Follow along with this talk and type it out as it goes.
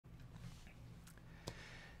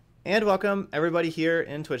And welcome everybody here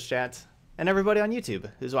in Twitch chat and everybody on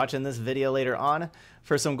YouTube who's watching this video later on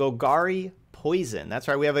for some Golgari Poison. That's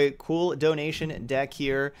right, we have a cool donation deck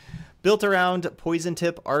here built around Poison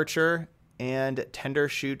Tip Archer and Tender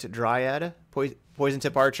Shoot Dryad. Poison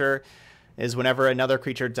Tip Archer is whenever another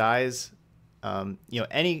creature dies,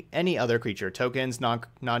 any other creature, tokens,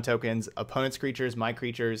 non-tokens, opponent's creatures, my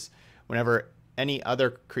creatures, whenever any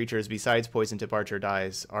other creatures besides Poison Tip Archer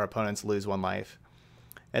dies, our opponents lose 1 life.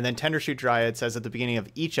 And then Tender Shoot Dryad says at the beginning of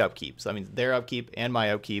each upkeep, so that means their upkeep and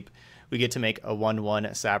my upkeep, we get to make a 1/1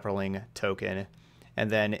 Saproling token. And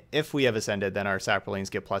then if we have Ascended, then our Saprolings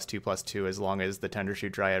get +2/+2 as long as the Tender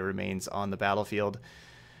Shoot Dryad remains on the battlefield.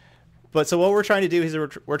 But so what we're trying to do is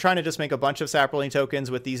we're trying to just make a bunch of Saproling tokens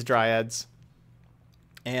with these Dryads,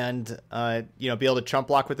 and be able to chump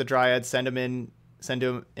block with the Dryads, send them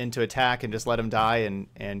into attack, and just let them die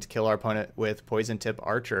and kill our opponent with Poison Tip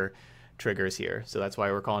Archer triggers here. So that's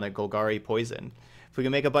why we're calling it Golgari Poison. If we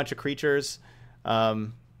can make a bunch of creatures,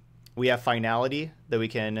 we have Finality that we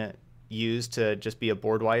can use to just be a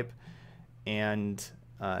board wipe and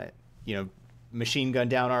machine gun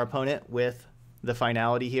down our opponent with the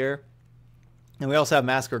Finality here. And we also have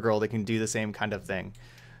Masker Girl that can do the same kind of thing.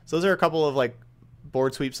 So those are a couple of like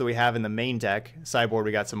board sweeps that we have in the main deck. Sideboard,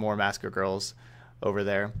 we got some more Masker Girls over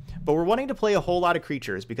there, but we're wanting to play a whole lot of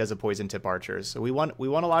creatures because of Poison Tip Archers. So we want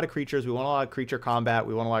a lot of creatures, we want a lot of creature combat,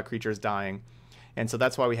 we want a lot of creatures dying, and so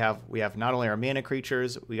that's why we have not only our mana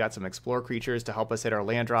creatures, we got some explore creatures to help us hit our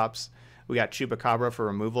land drops. We got Chupacabra for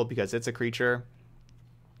removal because it's a creature,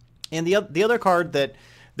 and the other card that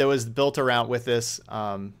was built around with this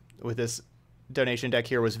donation deck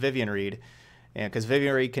here was Vivian Reed, and because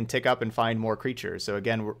Vivian Reed can tick up and find more creatures. So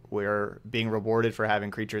again, we're being rewarded for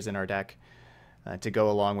having creatures in our deck to go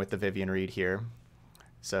along with the Vivian Reed here.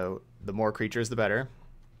 So the more creatures, the better.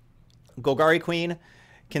 Golgari Queen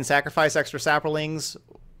can sacrifice extra Saprolings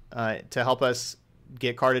to help us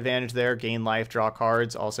get card advantage there, gain life, draw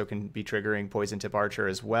cards. Also can be triggering Poison Tip Archer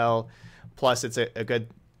as well. Plus, it's a good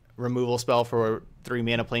removal spell for 3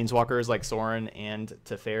 mana planeswalkers like Sorin and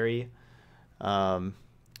Teferi.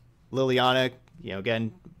 Liliana,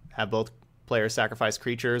 again, have both players sacrifice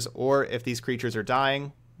creatures, or if these creatures are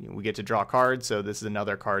dying, we get to draw cards, so this is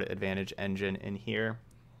another card advantage engine in here.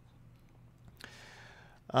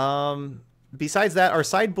 Besides that, our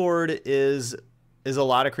sideboard is a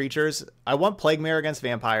lot of creatures. I want Plague Mare against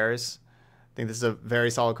vampires. I think this is a very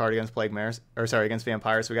solid card against against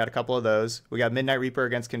vampires. So we got a couple of those. We got Midnight Reaper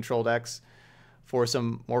against control decks for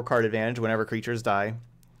some more card advantage whenever creatures die.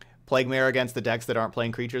 Plague Mare against the decks that aren't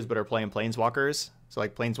playing creatures but are playing planeswalkers. So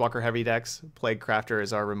like planeswalker heavy decks, Plague Crafter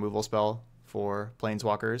is our removal spell for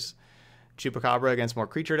planeswalkers. Chupacabra against more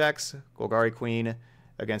creature decks. Golgari Queen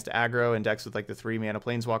against aggro and decks with like the 3 mana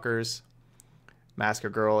planeswalkers. Masker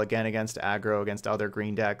Girl again against aggro against other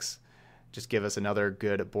green decks. Just give us another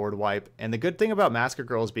good board wipe. And the good thing about Masker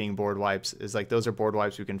Girls being board wipes is like those are board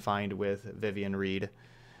wipes we can find with Vivian Reed.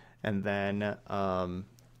 And then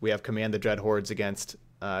we have Command the Dread Hordes against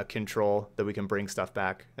control that we can bring stuff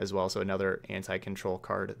back as well. So another anti-control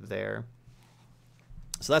card there.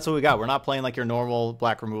 So that's what we got. We're not playing like your normal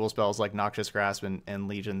black removal spells like Noxious Grasp and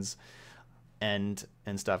Legions and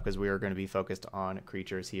stuff, because we are going to be focused on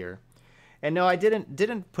creatures here. And no, I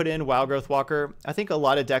didn't put in Wild Growth Walker. I think a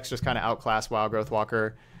lot of decks just kind of outclass Wild Growth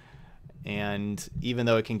Walker, and even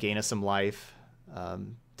though it can gain us some life,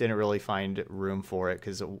 didn't really find room for it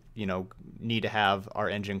because need to have our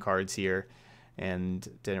engine cards here, and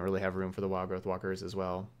didn't really have room for the Wild Growth Walkers as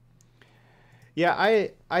well. Yeah,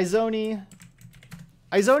 Izoni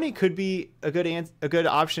could be a good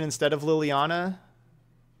option instead of Liliana,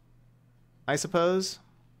 I suppose.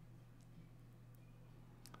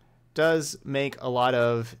 Does make a lot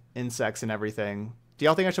of insects and everything. Do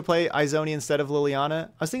y'all think I should play Izoni instead of Liliana? I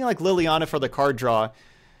was thinking like Liliana for the card draw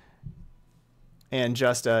and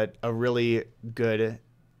just a really good...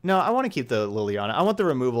 No, I want to keep the Liliana. I want the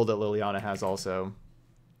removal that Liliana has also.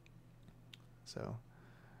 So,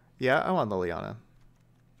 yeah, I want Liliana.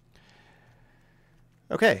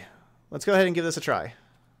 Okay, let's go ahead and give this a try.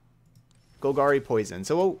 Golgari Poison.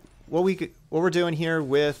 So what we're doing here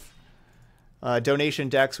with donation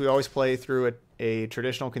decks, we always play through a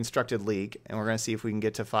traditional constructed league, and we're going to see if we can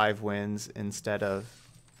get to 5 wins instead of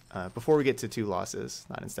before we get to 2 losses.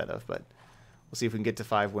 Not instead of, but we'll see if we can get to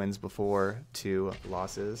 5 wins before 2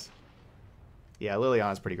 losses. Yeah,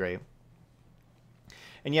 Liliana's pretty great.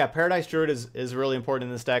 And yeah, Paradise Druid is really important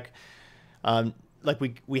in this deck. Like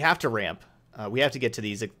we have to ramp. We have to get to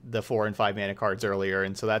the 4 and 5 mana cards earlier,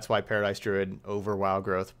 and so that's why Paradise Druid over Wild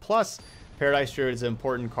Growth. Plus, Paradise Druid is an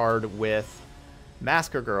important card with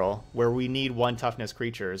Masker Girl, where we need 1 toughness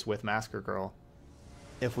creatures with Masker Girl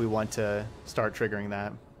if we want to start triggering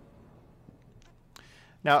that.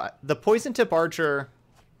 Now, the Poison Tip Archer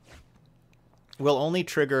will only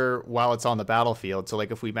trigger while it's on the battlefield. So,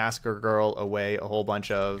 like, if we Masker Girl away a whole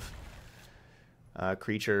bunch of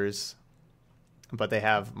creatures, but they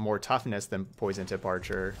have more toughness than Poison Tip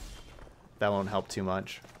Archer, that won't help too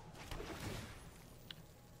much.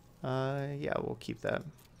 Yeah, we'll keep that.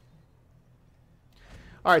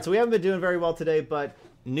 All right, so we haven't been doing very well today, but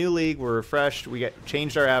new league, we're refreshed. We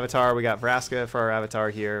changed our avatar. We got Vraska for our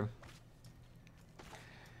avatar here.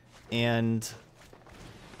 And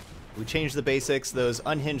we changed the basics. Those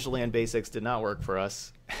unhinged land basics did not work for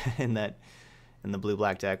us in the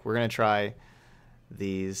blue-black deck. We're going to try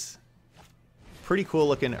these pretty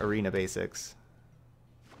cool-looking arena basics.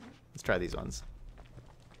 Let's try these ones.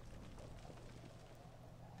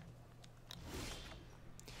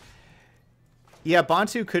 Yeah,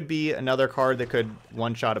 Bantu could be another card that could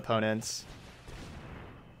one-shot opponents.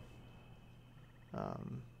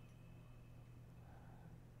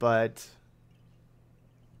 But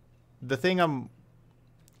the thing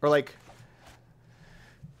or like,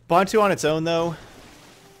 Bantu on its own, though,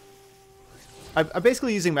 I'm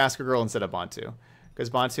basically using Masker Girl instead of Bantu, because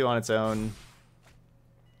Bantu on its own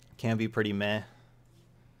can be pretty meh.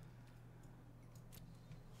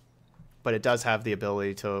 But it does have the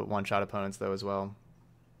ability to one-shot opponents, though, as well.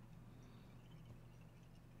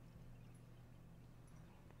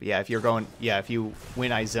 But yeah, if you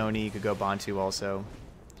win Izoni, you could go Bantu also.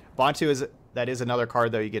 Bantu is another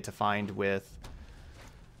card, though, you get to find with...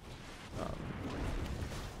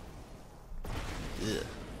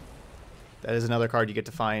 that is another card you get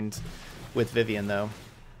to find with Vivian, though.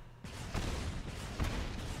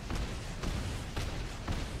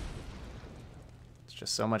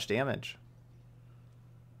 Just so much damage.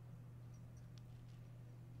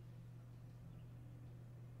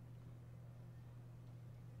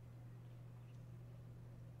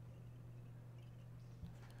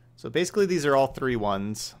 So basically these are all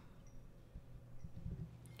 3/1s.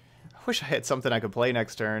 I wish I had something I could play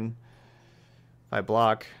next turn. If I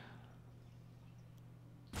block.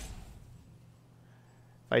 If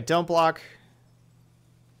I don't block,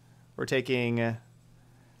 we're taking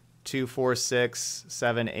 2, 4, 6,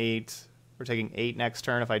 7, 8. We're taking 8 next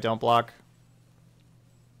turn if I don't block.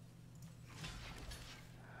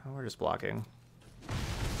 Oh, we're just blocking.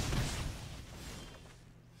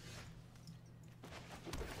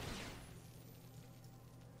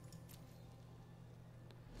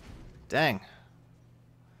 Dang.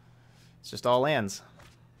 It's just all lands.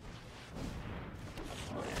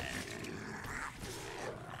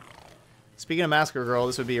 Speaking of Masker Girl,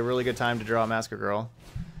 this would be a really good time to draw a Masker Girl.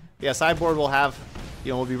 Yeah, sideboard will have,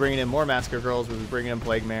 we'll be bringing in more Masker Girls. We'll be bringing in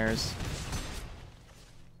Plague Mares.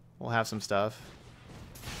 We'll have some stuff.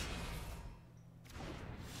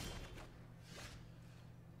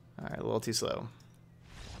 All right, a little too slow.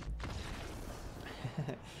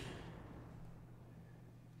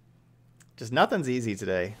 Just nothing's easy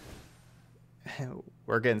today.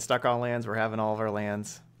 We're getting stuck on lands. We're having all of our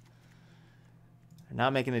lands. They're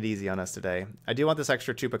not making it easy on us today. I do want this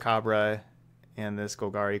extra Chupacabra and this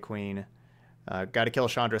Golgari Queen. Got to kill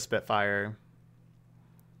Chandra Spitfire.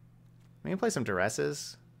 Maybe play some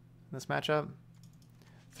Duresses in this matchup.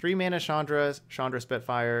 3 mana Chandra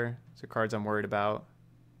Spitfire. These are cards I'm worried about.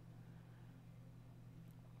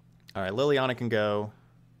 All right, Liliana can go.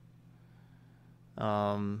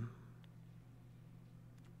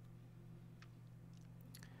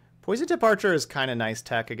 Poison Tip Archer is kind of nice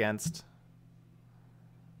tech against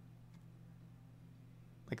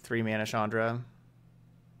like 3 mana Chandra.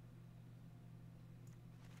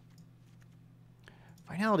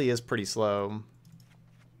 Finality is pretty slow. I'm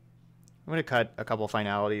gonna cut a couple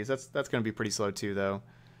finalities. That's gonna be pretty slow too, though.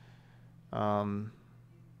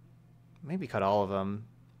 Maybe cut all of them.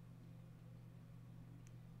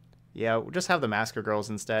 Yeah, we'll just have the Masker Girls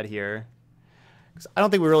instead here. 'Cause I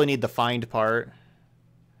don't think we really need the find part.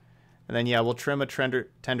 And then, yeah, we'll trim a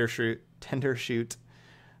tender shoot.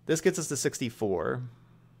 This gets us to 64.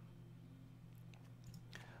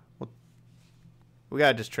 We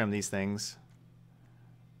gotta just trim these things.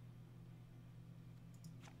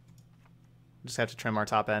 Just have to trim our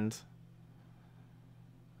top end.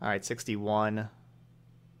 All right, 61.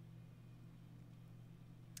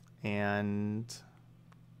 And...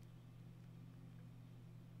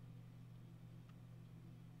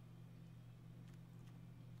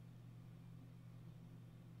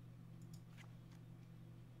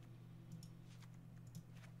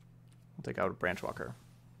 we'll take out a Branchwalker.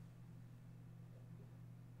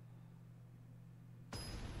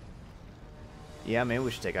 Yeah, maybe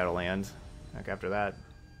we should take out a land. Like after that.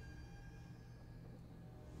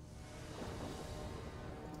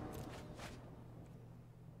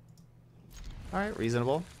 Alright,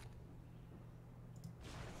 reasonable.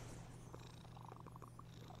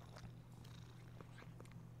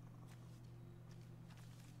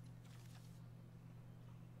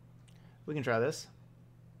 We can try this.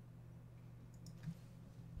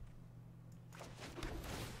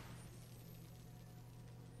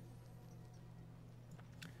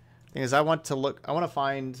 Thing is, I want to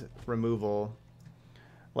find removal,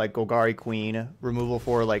 like Golgari Queen, removal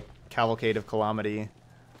for like Cavalcade of Calamity,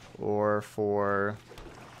 or for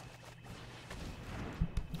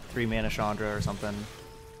 3 mana Chandra or something.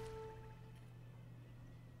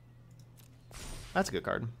 That's a good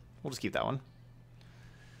card. We'll just keep that one.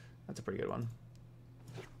 That's a pretty good one.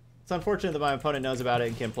 It's unfortunate that my opponent knows about it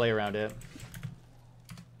and can play around it.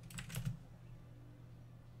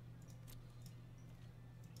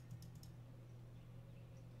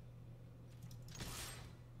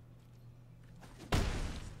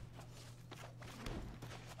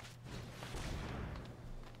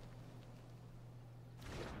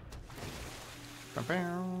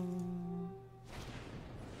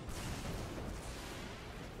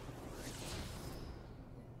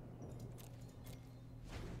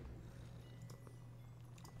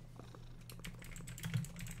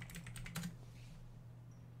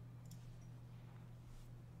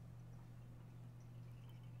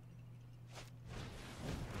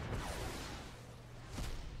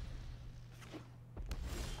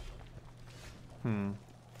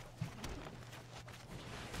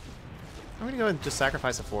 I'm gonna go and just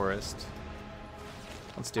sacrifice a forest.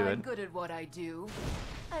 Let's do it. I'm good at what I do,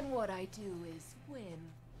 and what I do is win.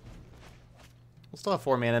 We'll still have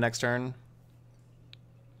 4 mana next turn.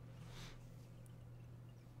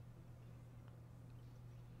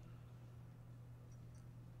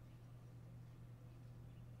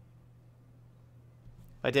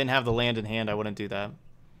 If I didn't have the land in hand, I wouldn't do that.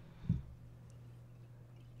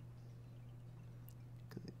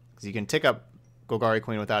 Because you can tick up Golgari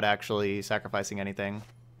Queen without actually sacrificing anything.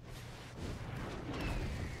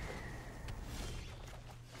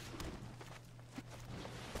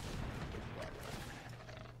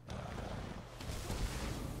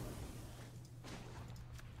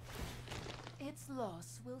 Its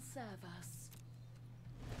loss will serve us.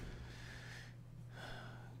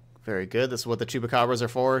 Very good. This is what the Chupacabras are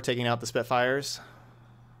for, taking out the Spitfires.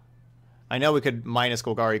 I know we could minus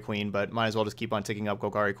Golgari Queen, but might as well just keep on ticking up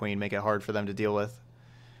Golgari Queen, make it hard for them to deal with.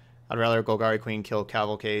 I'd rather Golgari Queen kill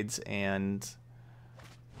Cavalcades and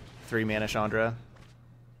 3 mana Chandra.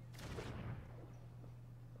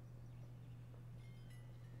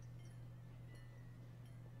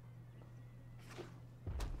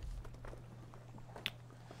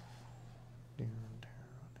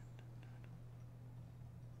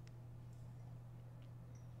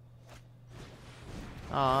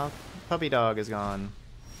 Aw, puppy dog is gone.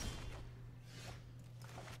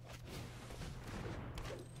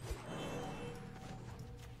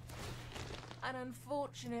 An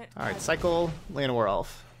unfortunate. Alright, cycle Llanowar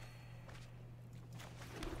Elf.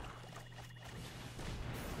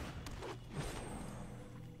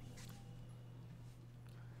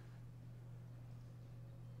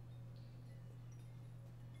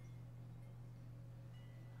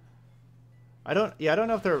 I don't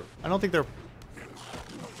know if they're, I don't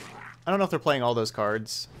know if they're playing all those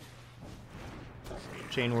cards.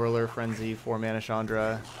 Chain Whirler, Frenzy, 4 mana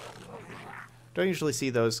Chandra. Don't usually see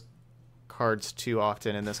those cards too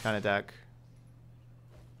often in this kind of deck.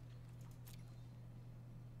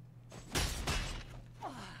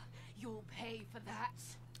 You'll pay for that.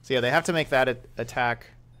 So yeah, they have to make that attack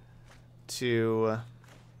to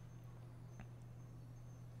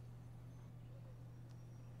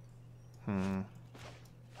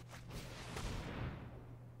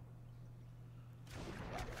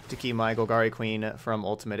to keep my Golgari Queen from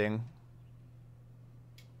ultimating.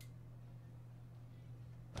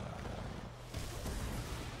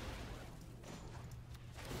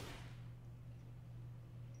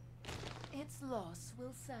 Its loss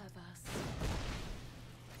will serve us.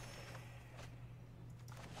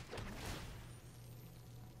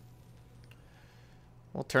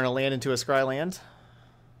 We'll turn a land into a scry land.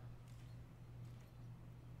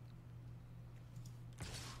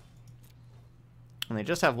 And they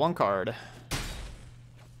just have 1 card.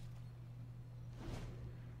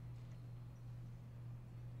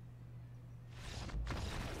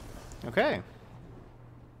 Okay.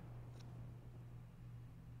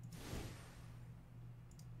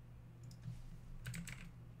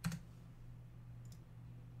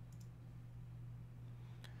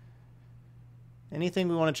 Anything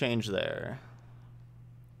we want to change there?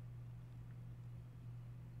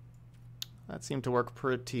 That seemed to work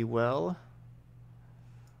pretty well.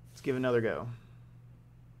 Let's give it another go.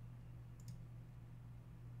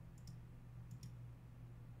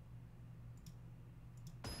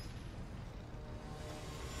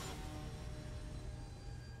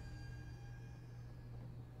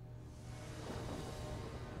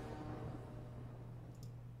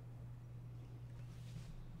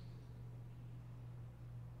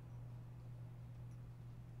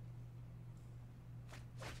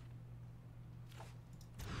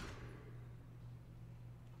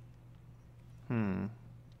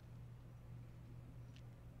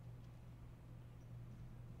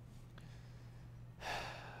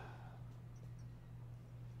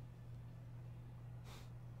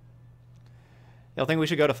 Y'all think we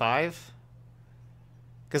should go to 5?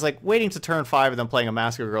 Because, like, waiting to turn 5 and then playing a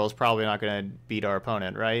Massacre Girl is probably not going to beat our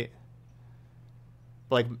opponent, right?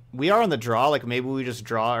 But, like, we are on the draw. Like, maybe we just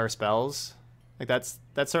draw our spells. Like, that's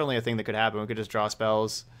certainly a thing that could happen. We could just draw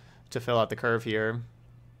spells to fill out the curve here.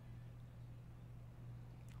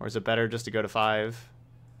 Or is it better just to go to 5?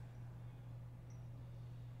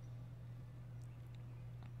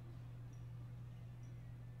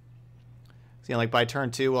 So, like, by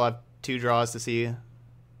turn 2, we'll have 2 draws to see.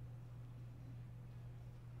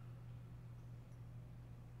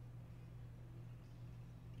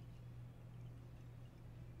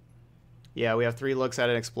 Yeah, we have 3 looks at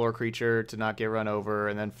an explore creature to not get run over,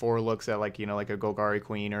 and then 4 looks at, like, you know, like a Golgari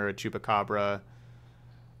Queen or a Chupacabra.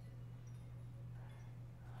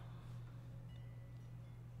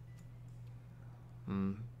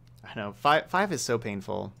 I know, 5 is so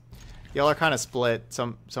painful. Y'all are kind of split.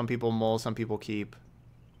 Some people mull, some people keep.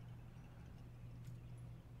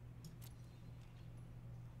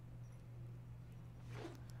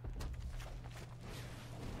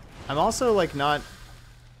 I'm also, like, not...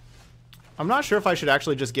 I'm not sure if I should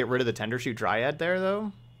actually just get rid of the Tendershoot Dryad there,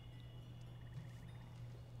 though.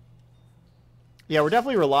 Yeah, we're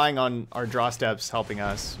definitely relying on our draw steps helping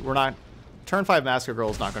us. We're not... Turn 5 Massacre Girl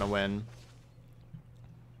is not going to win.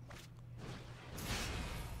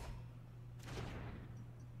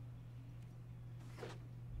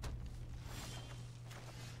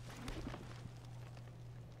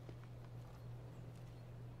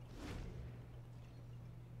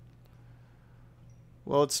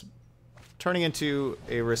 Well, it's turning into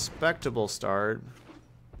a respectable start.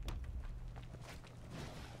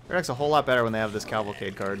 Their deck's a whole lot better when they have this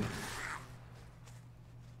Cavalcade card.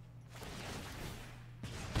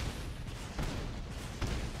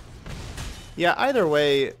 Yeah, either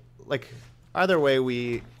way,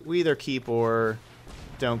 we either keep or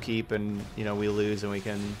don't keep, and, you know, we lose, and we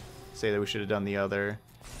can say that we should have done the other.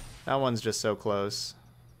 That one's just so close.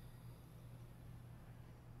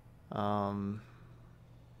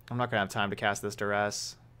 I'm not going to have time to cast this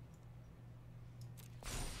Duress.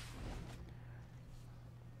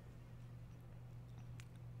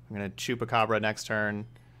 I'm going to Chupacabra next turn,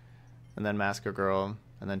 and then Massacre Girl,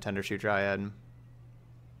 and then Tendershoot Dryad.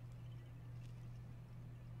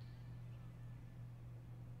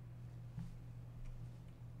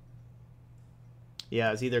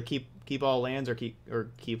 Yeah, it's either keep all lands or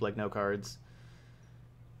keep like no cards.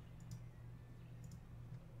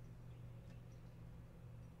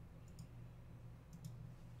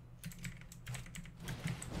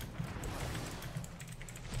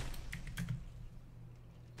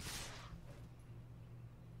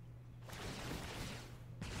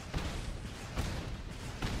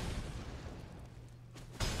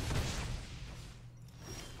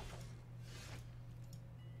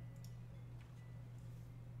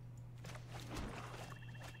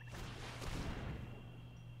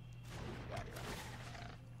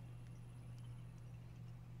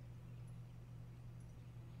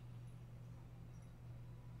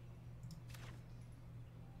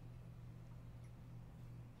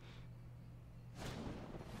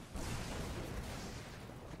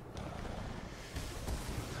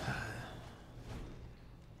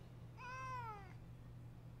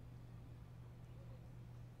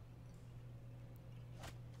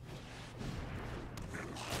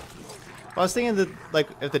 I was thinking that, like,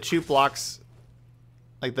 if the Chup blocks,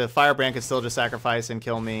 like, the Firebrand could still just sacrifice and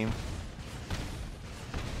kill me.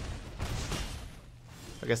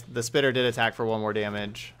 I guess the Spitter did attack for 1 more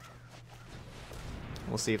damage.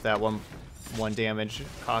 We'll see if that one damage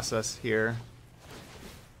costs us here.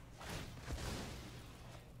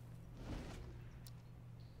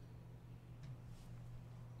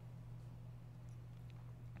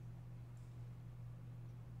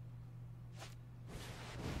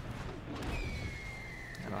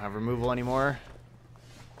 Removal anymore.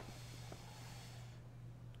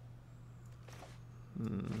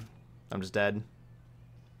 I'm just dead.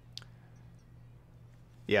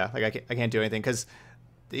 Yeah, like I can't do anything because,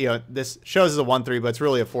 you know, this shows as a 1/3, but it's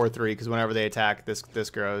really a 4/3 because whenever they attack, this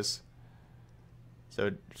grows.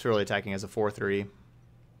 So it's really attacking as a 4/3.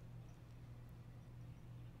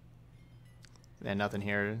 And nothing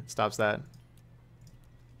here stops that.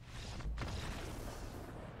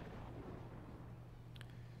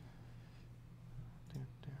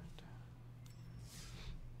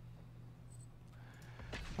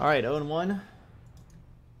 All right, 0-1.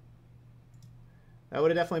 That would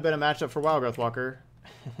have definitely been a matchup for Wild Growth Walker.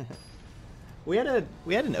 we had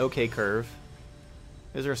an okay curve.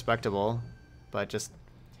 It was respectable, but just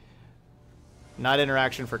not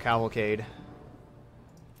interaction for Cavalcade.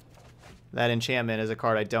 That enchantment is a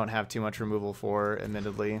card I don't have too much removal for,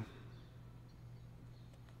 admittedly.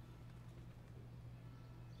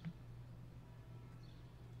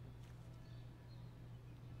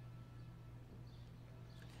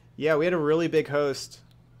 Yeah, we had a really big host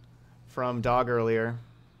from Dog earlier.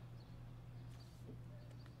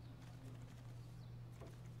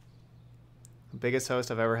 Biggest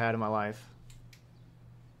host I've ever had in my life.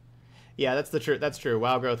 Yeah, that's true.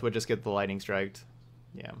 Wild Growth would just get the lightning striked.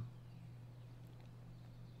 Yeah.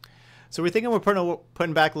 So we're thinking we're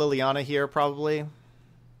putting back Liliana here, probably. I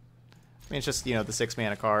mean, it's just, you know, the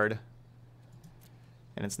 6-mana card.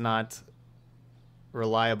 And it's not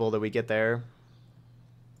reliable that we get there.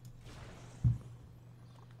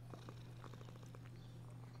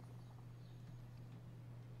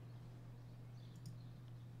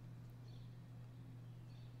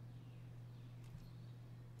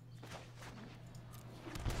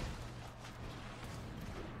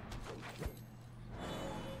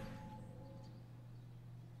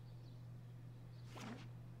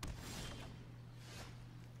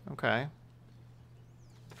 Okay.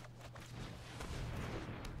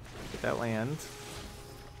 Get that land.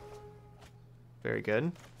 Very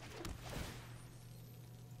good.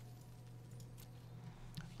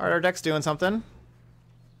 Alright, our deck's doing something.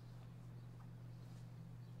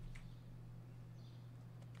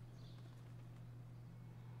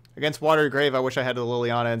 Against Watery Grave, I wish I had the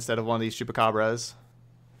Liliana instead of one of these Chupacabras.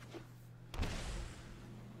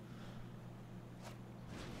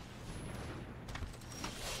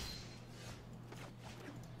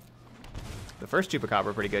 The first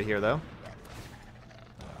Chupacabra pretty good here, though.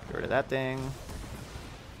 Get rid of that thing.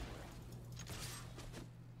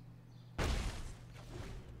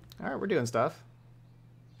 Alright, we're doing stuff.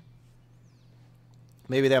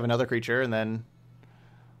 Maybe they have another creature, and then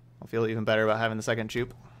I'll feel even better about having the second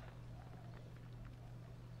Chup.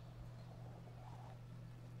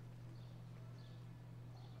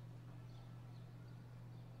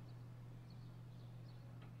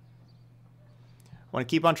 Want to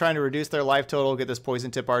keep on trying to reduce their life total, get this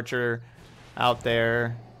Poison Tip Archer out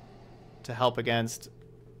there to help against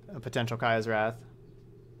a potential Kaya's Wrath.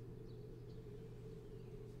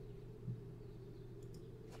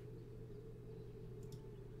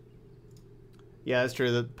 Yeah, that's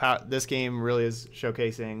true. This game really is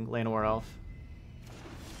showcasing Llanowar Elf.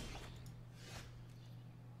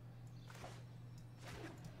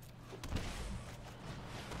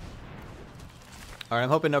 Alright, I'm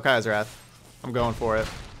hoping no Kaya's Wrath. I'm going for it.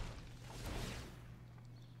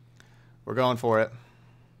 We're going for it.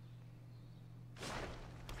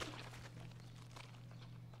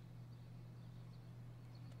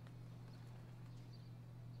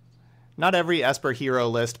 Not every Esper hero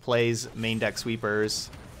list plays main deck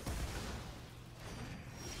sweepers.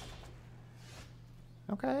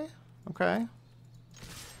 Okay, okay.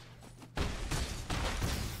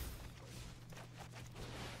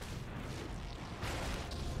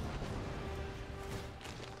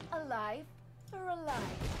 Alive for alive.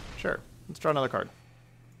 Sure. Let's draw another card.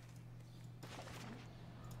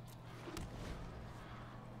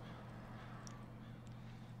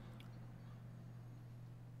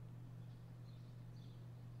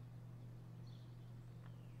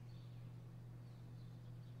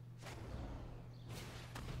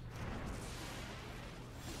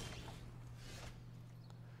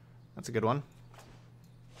 That's a good one.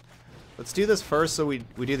 Let's do this first so we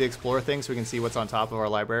do the Explorer thing so we can see what's on top of our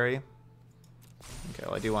library. Okay,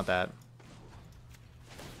 well, I do want that.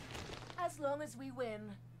 As long as we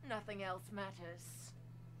win, nothing else matters.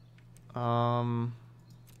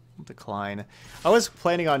 Decline. I was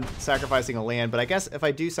planning on sacrificing a land, but I guess if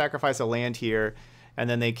I do sacrifice a land here and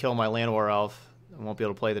then they kill my Llanowar Elf, I won't be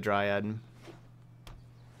able to play the Dryad.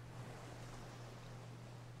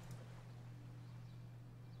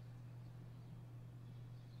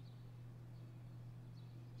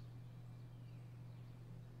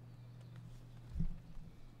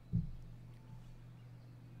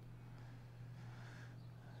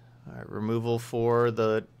 Removal for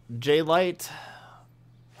the J-Light.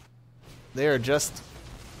 They are just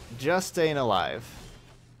staying alive.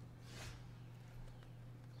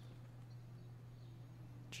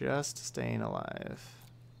 Just staying alive.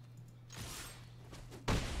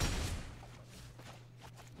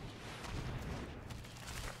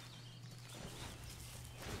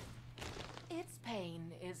 Its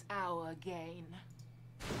pain is our gain.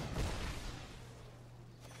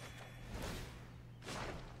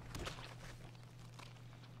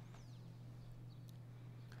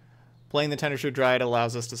 Playing the Tendershoot Dryad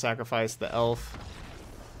allows us to sacrifice the elf.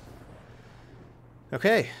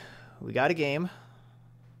 Okay, we got a game.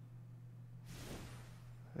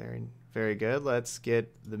 Very, very good. Let's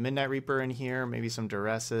get the Midnight Reaper in here, maybe some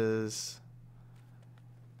Duresses,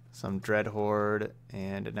 some Dread Horde,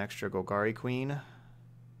 and an extra Golgari Queen.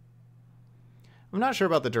 I'm not sure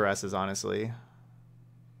about the Duresses, honestly.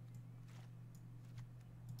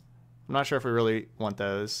 I'm not sure if we really want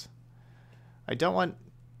those. I don't want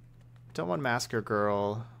Masker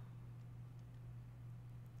Girl.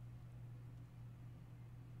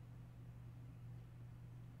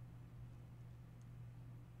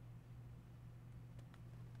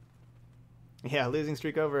 Yeah, losing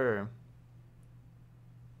streak over.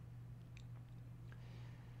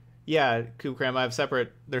 Yeah, Coop Cram, I have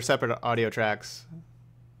they're separate audio tracks.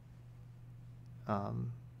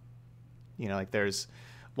 You know, like there's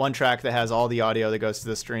one track that has all the audio that goes to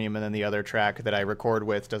the stream, and then the other track that I record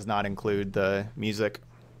with does not include the music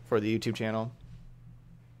for the YouTube channel.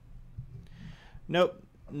 Nope,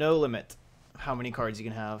 no limit how many cards you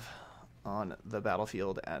can have on the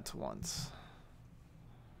battlefield at once.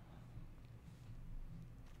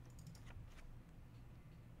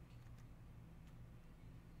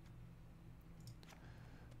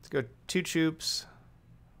 Let's go 2 troops,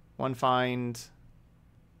 1 find.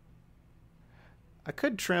 I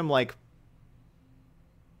could trim like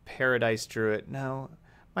Paradise Druid. No,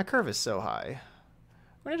 my curve is so high.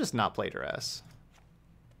 I'm gonna just not play Duress.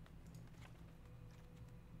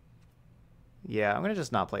 Yeah, I'm gonna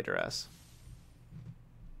just not play Duress.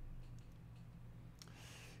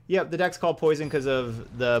 Yep, the deck's called Poison because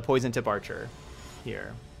of the Poison Tip Archer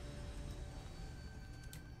here.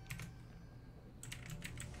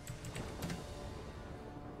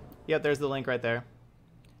 Yep, there's the link right there.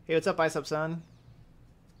 Hey, what's up, Bicep Son?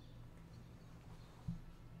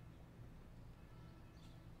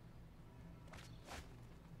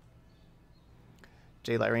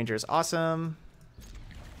 J-Light Ranger is awesome.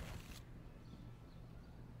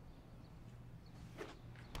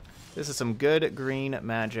 This is some good green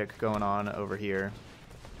magic going on over here.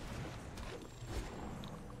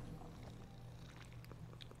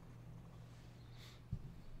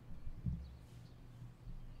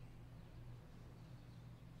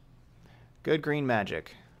 Good green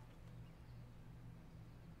magic.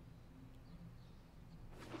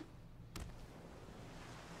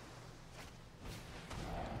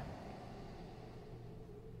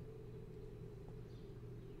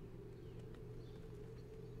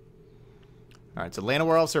 All right, so Land of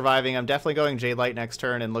War Elf surviving. I'm definitely going Jade-Light next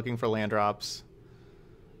turn and looking for land drops.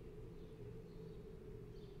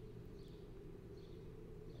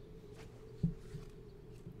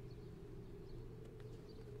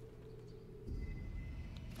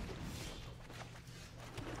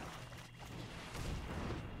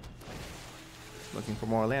 Looking for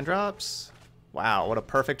more land drops. Wow, what a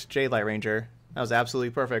perfect Jade-Light Ranger. That was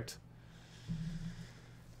absolutely perfect.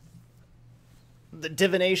 The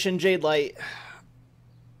Divination Jade-Light.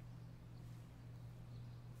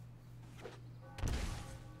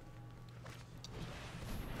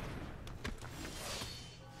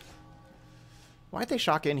 Why'd they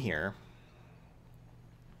shock in here?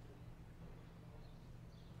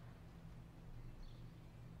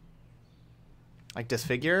 Like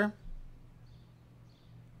Disfigure?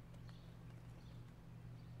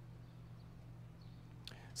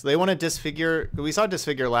 So they want to Disfigure. We saw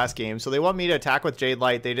Disfigure last game. So they want me to attack with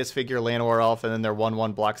Jade-Light. They Disfigure Land War Elf, and then their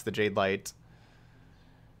 1/1 blocks the Jade-Light.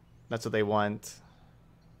 That's what they want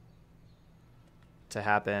to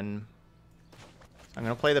happen. I'm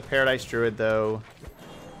going to play the Paradise Druid, though.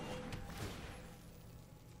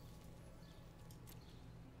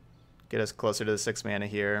 Get us closer to the 6 mana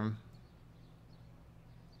here.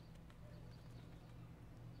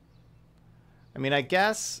 I mean, I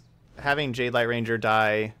guess having Jade-Light Ranger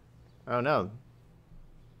die... Oh, no.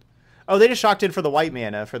 Oh, they just shocked in for the white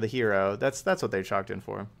mana for the hero. That's what they shocked in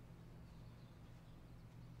for.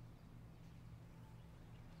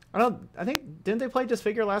 I think... Didn't they play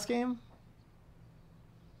Disfigure last game?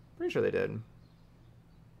 Pretty sure they did.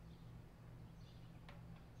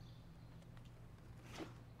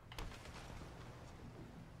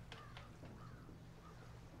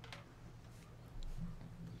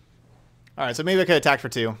 Alright, so maybe I could attack for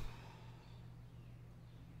 2.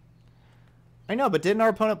 I know, but didn't our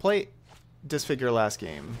opponent play Disfigure last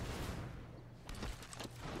game?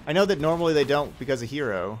 I know that normally they don't because of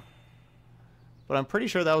Hero. But I'm pretty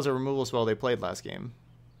sure that was a removal spell they played last game.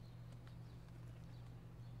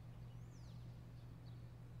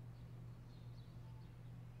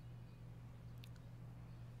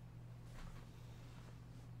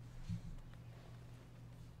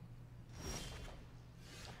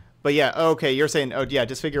 But yeah, okay, you're saying, oh yeah,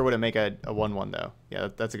 Disfigure wouldn't make a 1/1 though. Yeah,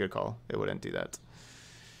 that's a good call. It wouldn't do that.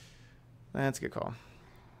 That's a good call.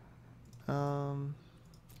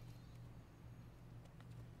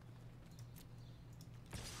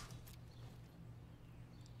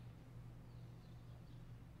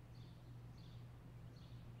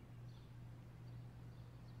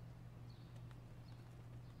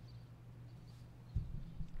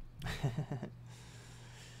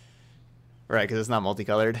 Right, because it's not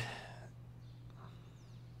multicolored.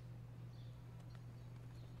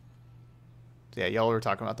 Yeah, y'all were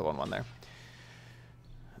talking about the 1/1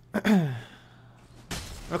 there.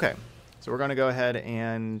 Okay, so we're going to go ahead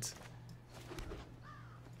and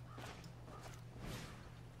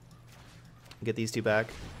get these 2 back.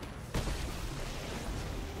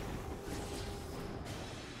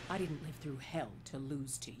 I didn't live through hell to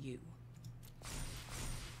lose to you.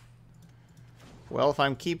 Well, if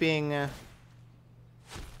I'm keeping...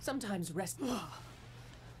 Sometimes rest.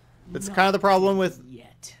 That's kind of the problem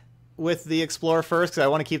Yet. with the Explorer first, because I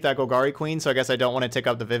want to keep that Golgari Queen, so I guess I don't want to tick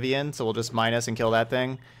up the Vivian, so we'll just minus and kill that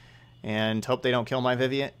thing. And hope they don't kill my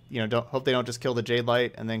Vivian. You know, hope they don't just kill the Jade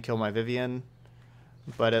Light and then kill my Vivian.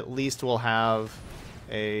 But at least we'll have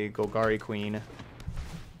a Golgari Queen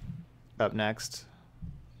up next.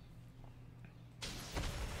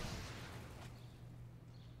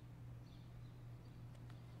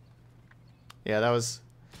 Yeah, that was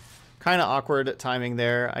kind of awkward timing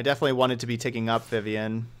there. I definitely wanted to be ticking up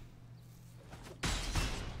Vivian.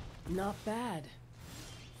 Not bad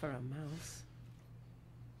for a mouse.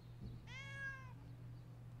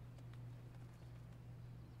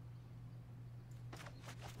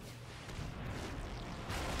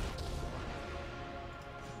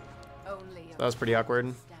 Only That was pretty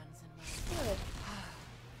awkward. stands in my- Good.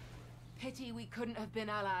 Pity we couldn't have been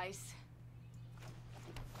allies.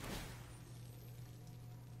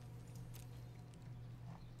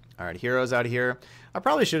 Alright, Hero's out of here. I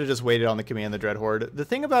probably should have just waited on the Command the Dread Horde. The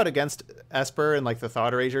thing about against Esper and like the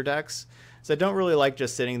Thought Erasure decks is I don't really like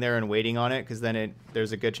just sitting there and waiting on it, because then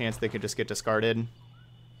there's a good chance they could just get discarded.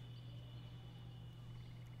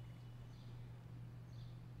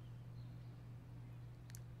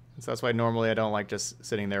 So that's why normally I don't like just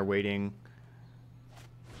sitting there waiting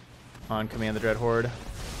on Command the Dread Horde.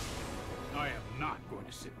 I am not going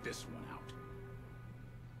to sit this one out.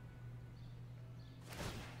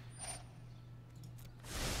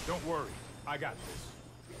 Don't worry, I got this.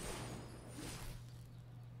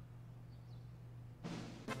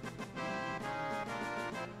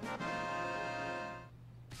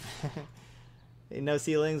 Hey, No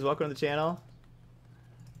Ceilings, welcome to the channel.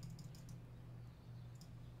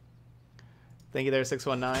 Thank you there,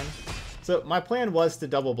 619. So my plan was to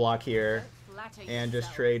double block here Flatter and just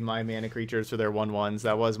yourself. trade my mana creatures for their 1/1s.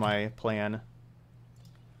 That was my plan.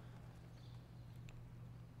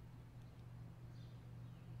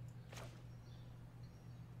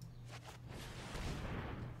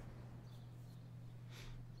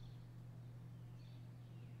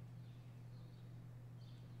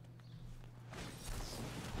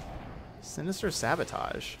 Sinister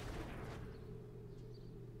Sabotage.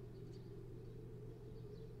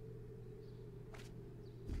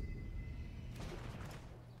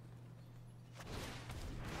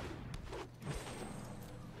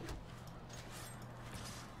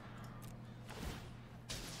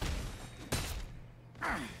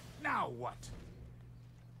 Now what?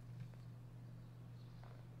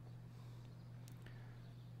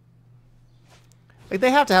 Like,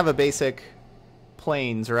 they have to have a basic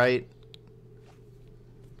planes, right?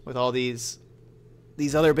 With all these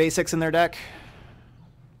other basics in their deck.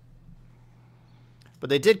 But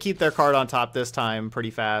they did keep their card on top this time pretty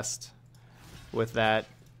fast with that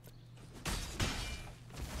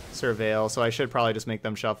Surveil, so I should probably just make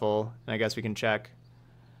them shuffle, and I guess we can check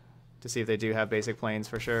to see if they do have basic planes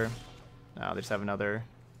for sure. No, they just have another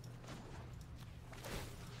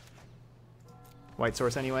white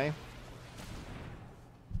source anyway.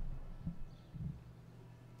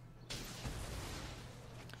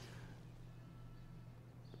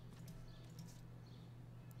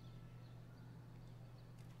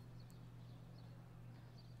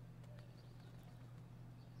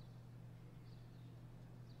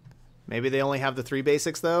 Maybe they only have the 3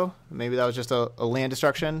 basics, though. Maybe that was just a land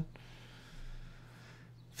destruction.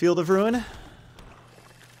 Field of Ruin.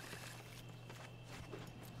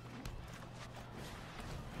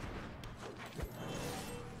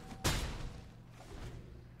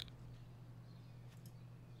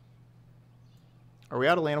 Are we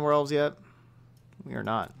out of land werewolves yet? We are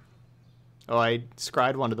not. Oh, I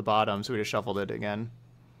scried one to the bottom, so we just shuffled it again.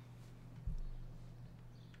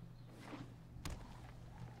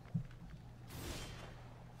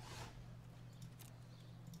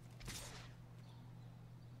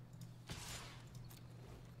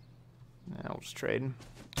 I'll just trade.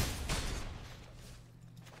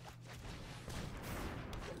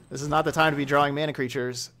 This is not the time to be drawing mana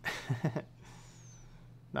creatures.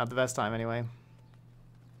 Not the best time, anyway.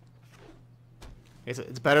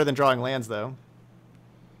 It's better than drawing lands, though.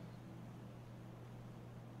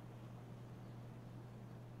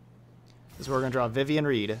 This is where we're going to draw Vivian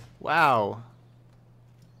Reed. Wow.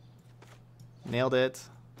 Nailed it.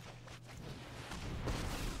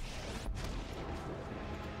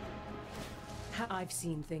 I've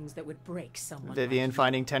seen things that would break someone. Vivian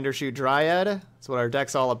finding Tendershoot Dryad. That's what our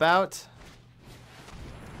deck's all about.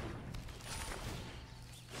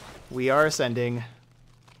 We are ascending.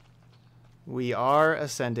 We are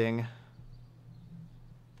ascending.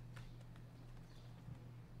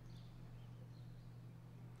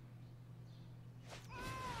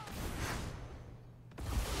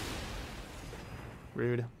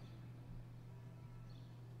 Rude.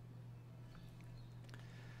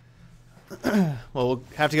 Well, we'll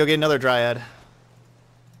have to go get another Dryad.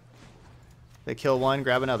 They kill one,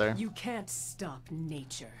 grab another. You can't stop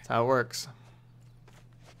nature. That's how it works.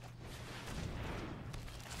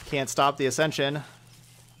 Can't stop the ascension.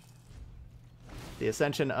 The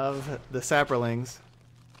ascension of the Saprolings.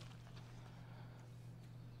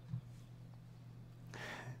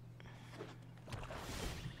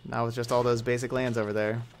 Now with just all those basic lands over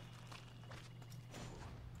there.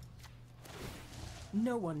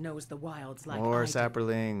 No one knows the wilds like More I do.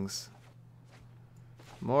 Saprolings.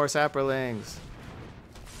 More Saprolings.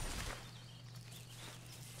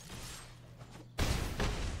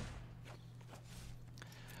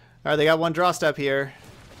 Alright, they got one draw step here.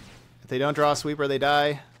 If they don't draw a sweeper, they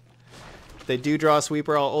die. If they do draw a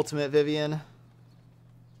sweeper, I'll ultimate Vivian.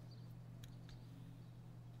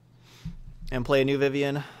 And play a new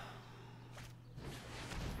Vivian.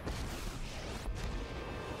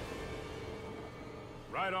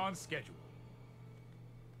 Right on schedule.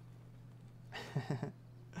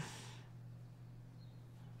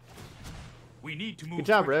 We need to move. Good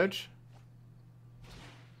job, quickly. Roach.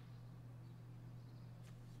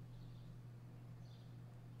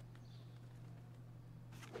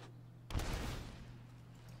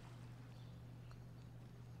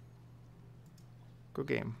 Good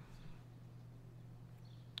game.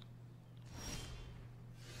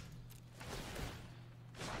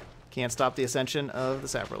 Can't stop the ascension of the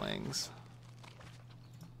Saprolings.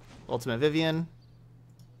 Ultimate Vivian.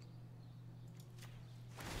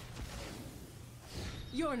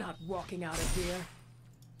 You're not walking out of here.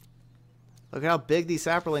 Look at how big these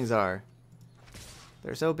Saprolings are.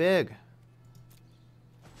 They're so big.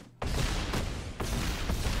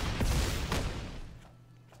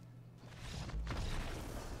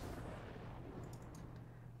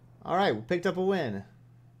 All right, we picked up a win.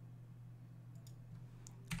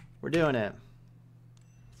 We're doing it.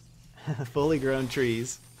 Fully grown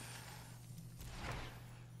trees.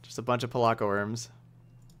 Just a bunch of Palaka worms.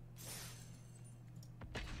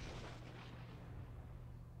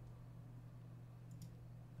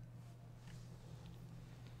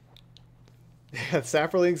 Yeah,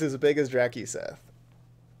 Saprolings is as big as Dracuseth.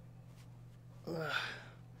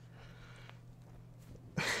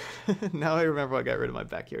 Now I remember I got rid of my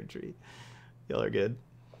backyard tree. Y'all are good.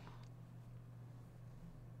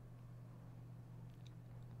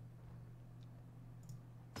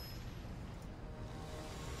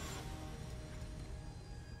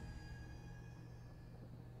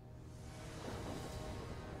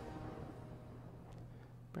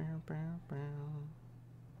 Bow, bow, bow.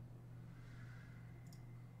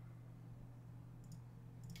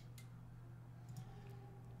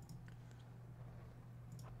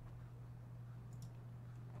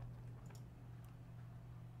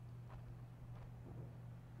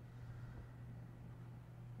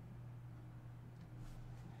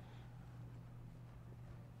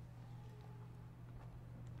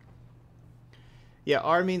 Yeah,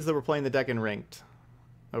 R means that we're playing the deck in ranked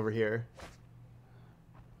over here.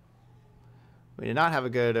 We did not have a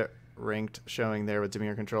good ranked showing there with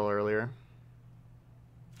Dimir Control earlier.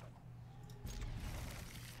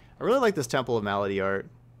 I really like this Temple of Malady art.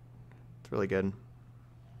 It's really good.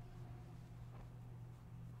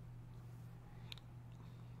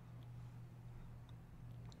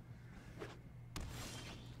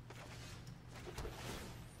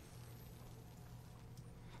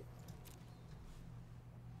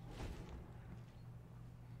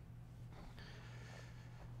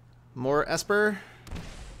 More Esper?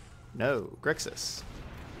 No, Grixis.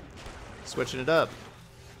 Switching it up.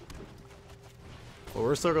 Well,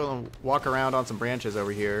 we're still going to walk around on some branches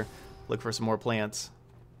over here. Look for some more plants.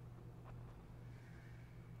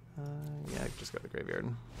 Yeah, just go to the graveyard.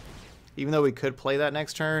 Even though we could play that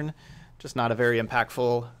next turn, just not a very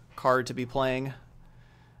impactful card to be playing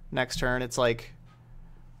next turn. It's like,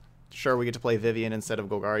 sure, we get to play Vivian instead of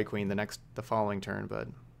Golgari Queen the following turn, but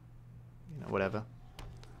you know, whatever.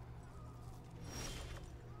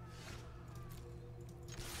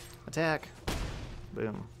 Attack.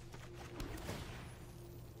 Boom.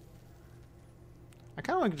 I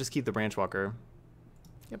kind of want to just keep the Branchwalker.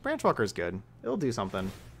 Yeah, Branchwalker is good. It'll do something.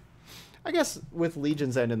 I guess with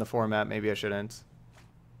Legion's End in the format, maybe I shouldn't.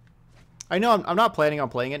 I know I'm not planning on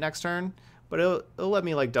playing it next turn, but it'll let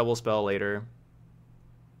me like double spell later.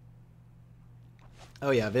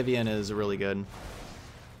 Oh yeah, Vivian is really good.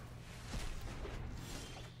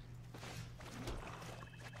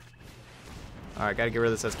 Alright, gotta get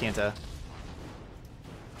rid of this Escanta.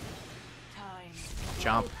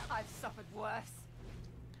 Chomp. I've suffered worse.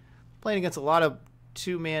 Playing against a lot of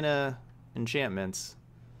 2-mana enchantments.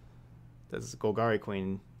 That's Golgari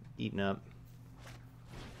Queen eating up.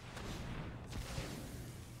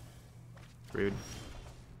 Rude.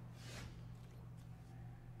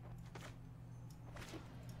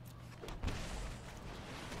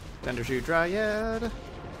 Thundershoot Dryad.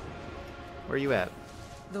 Where are you at?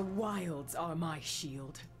 The wilds are my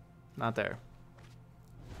shield. Not there.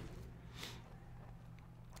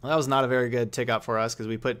 Well, that was not a very good tick up for us because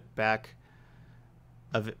we put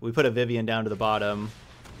a Vivian down to the bottom,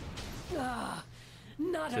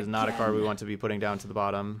 which is not a card we want to be putting down to the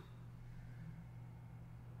bottom.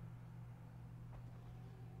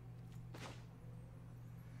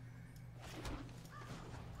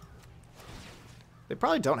 They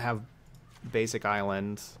probably don't have basic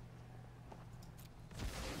island.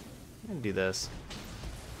 I'm gonna do this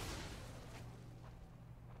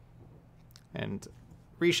and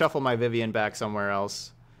reshuffle my Vivian back somewhere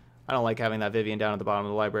else. I don't like having that Vivian down at the bottom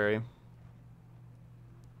of the library.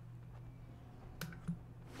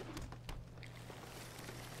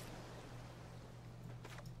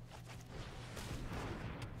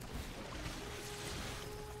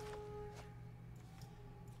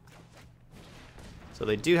 So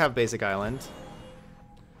they do have basic island.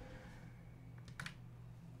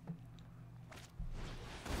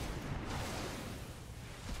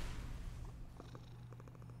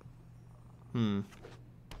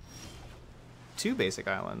 Two basic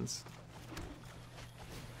islands.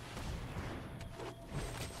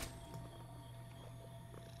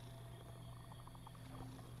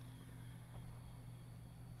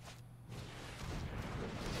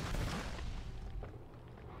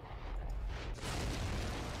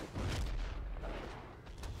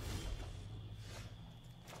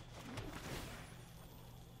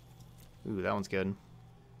 Ooh, that one's good.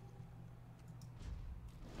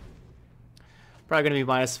 Probably going to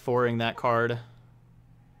be -4ing that card.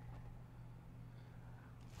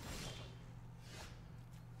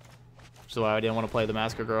 Which is why I didn't want to play the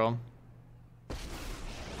Masker Girl.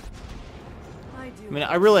 I mean,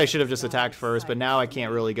 I should have just attacked first, but now I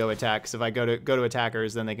can't really go attack. Because if I go to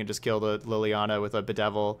attackers, then they can just kill the Liliana with a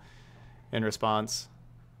Bedevil in response.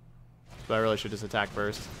 So I really should just attack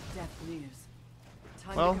first.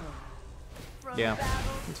 Well, yeah,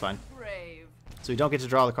 it's fine. So we don't get to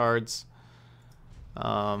draw the cards.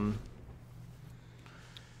 Because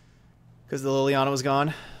the Liliana was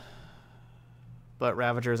gone. But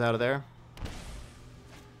Ravager's out of there.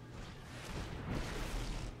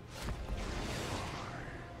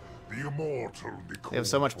 The immortal They have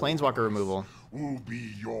so much Planeswalker removal. Will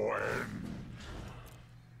be your end.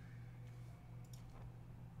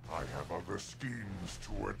 I have other schemes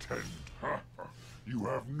to attend. You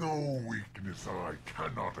have no weakness I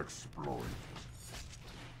cannot exploit.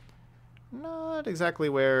 Not exactly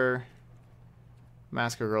where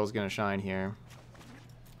Masker Girl's gonna shine here.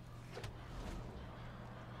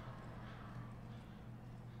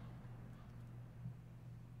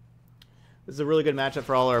 This is a really good matchup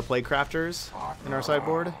for all our Playcrafters in our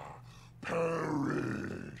sideboard.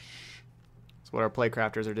 Perish. That's what our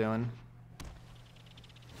Playcrafters are doing.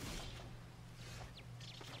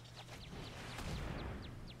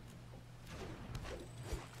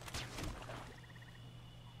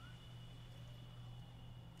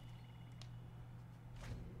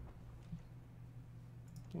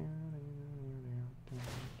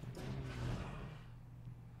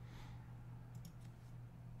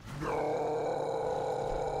 No!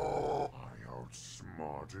 I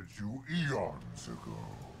outsmarted you eons ago.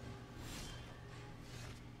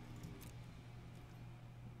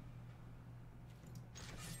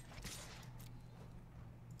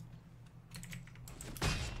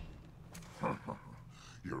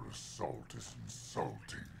 Your assault is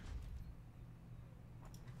insulting.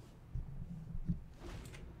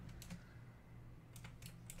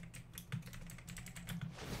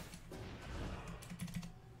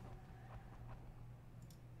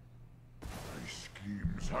 My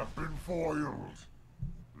schemes have been foiled.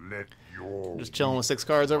 Let your Just chilling with 6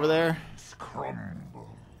 cards over there. weakness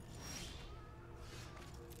crumble.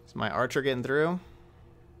 Is my archer getting through?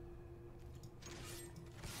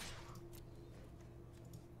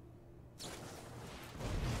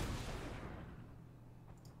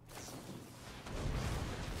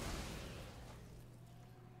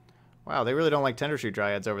 Wow, they really don't like Tender Shoot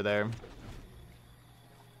Dryads over there.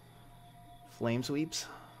 Flame sweeps.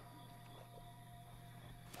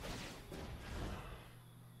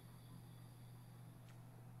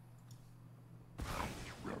 I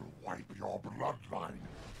will wipe your bloodline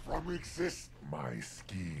from exist. My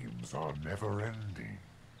schemes are never ending.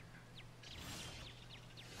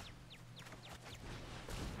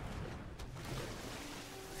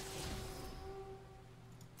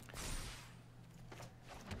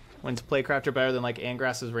 When's Playcrafter better than like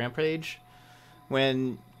Angrass's Rampage?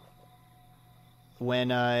 When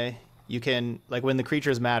you can, like, when the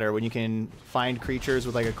creatures matter, when you can find creatures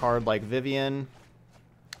with like a card like Vivian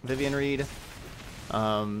Reed,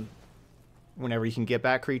 whenever you can get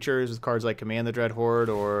back creatures with cards like Command the Dread Horde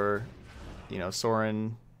or, you know,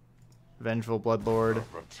 Sorin, Vengeful Bloodlord. Of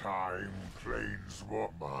the time,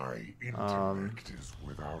 Planeswalker, my intellect is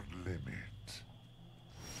without limit.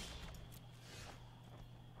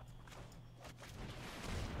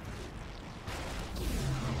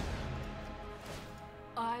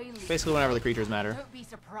 Basically whenever the creatures matter. Don't be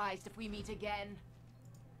surprised if we meet again.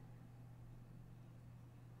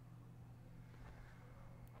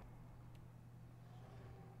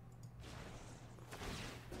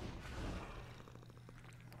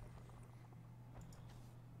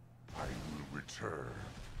 I will return.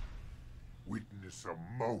 Witness a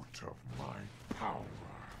mote of my power.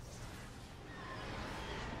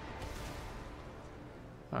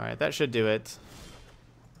 Alright, that should do it.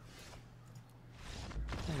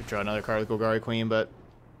 I could draw another card with Golgari Queen, but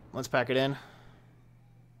let's pack it in.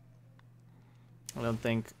 I don't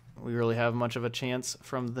think we really have much of a chance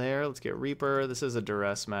from there. Let's get Reaper. This is a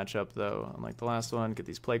duress matchup, though. Unlike the last one, get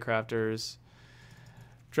these Playcrafters.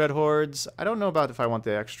 Dread Hordes. I don't know about if I want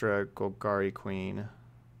the extra Golgari Queen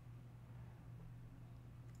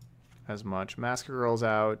as much. Massacre Girl's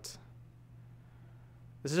out.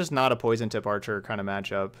 This is just not a Poison Tip Archer kind of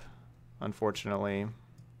matchup, unfortunately.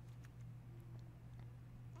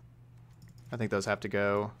 I think those have to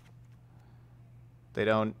go. They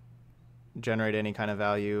don't generate any kind of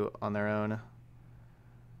value on their own.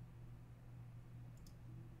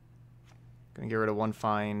 Gonna get rid of one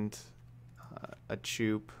find, a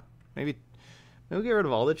Choop. Maybe get rid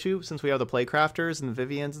of all the Choops since we have the Playcrafters and the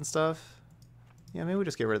Vivians and stuff. Yeah, maybe we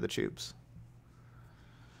just get rid of the Choops.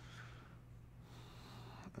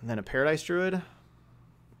 And then a Paradise Druid.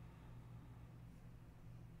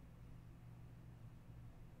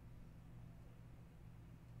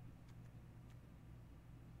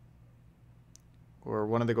 Or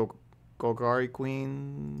one of the Golgari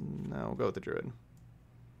Queen. No, we'll go with the Druid.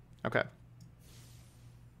 Okay.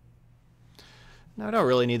 No, I don't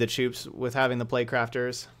really need the Choops with having the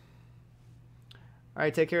Playcrafters.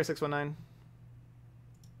 Alright, take care, 619.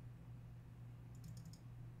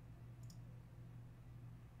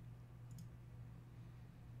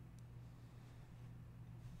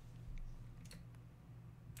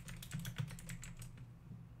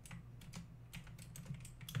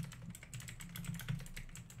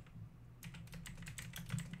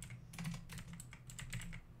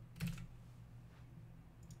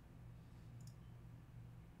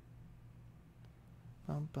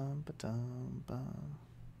 Bum, bum, ba-dum, bum.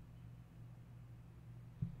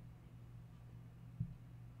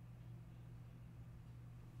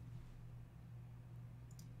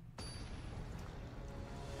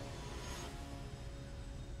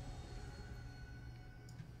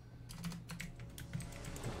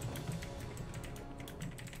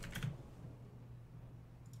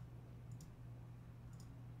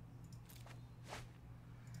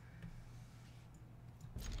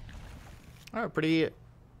 All right, pretty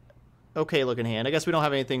okay looking hand. I guess we don't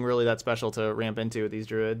have anything really that special to ramp into with these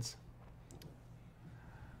druids.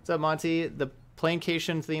 up, Monty? The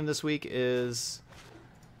Plancation theme this week is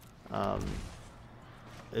a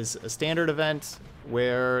standard event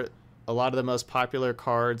where a lot of the most popular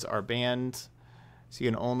cards are banned, so you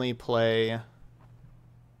can only play.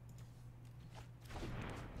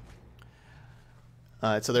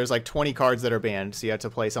 So there's like 20 cards that are banned, so you have to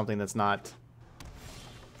play something that's not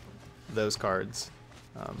those cards.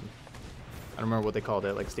 I don't remember what they called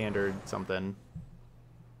it, like standard something.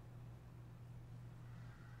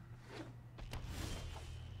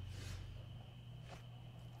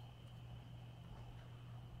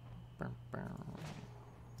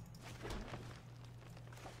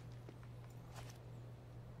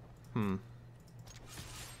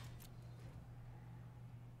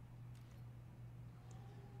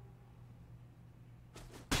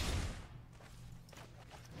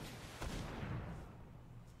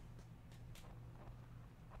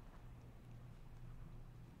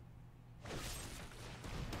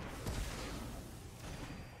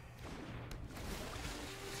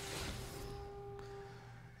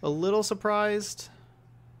 A little surprised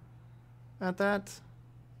at that.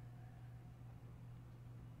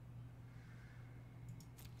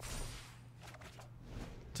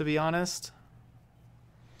 To be honest.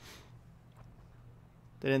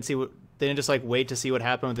 They didn't just like wait to see what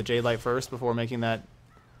happened with the Jade Light first before making that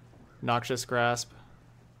Noxious Grasp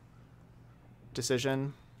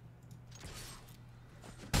decision.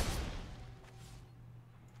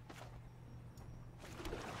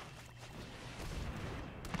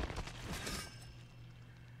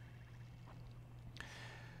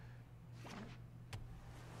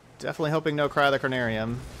 Definitely hoping no Cry of the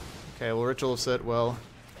Carnarium. Okay, well, Ritual of Soot, well,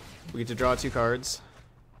 we get to draw 2 cards.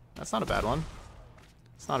 That's not a bad one.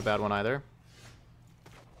 It's not a bad one either.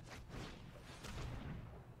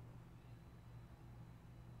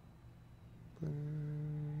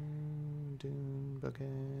 Dune Bucket.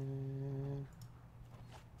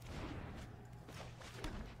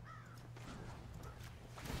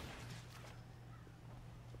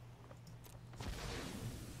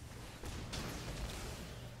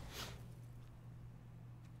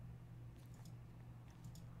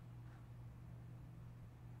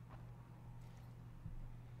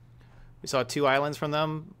 We saw 2 islands from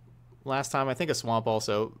them last time. I think a swamp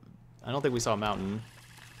also. I don't think we saw a mountain.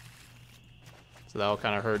 So that'll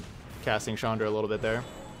kind of hurt casting Chandra a little bit there.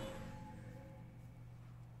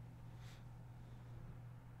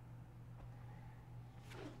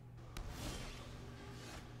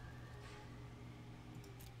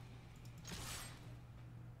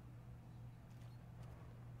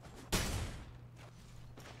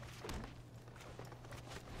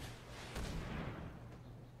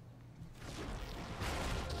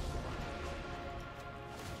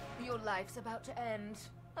 Your life's about to end.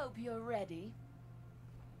 Hope you're ready.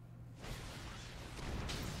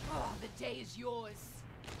 Oh, the day is yours.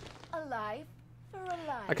 A life for a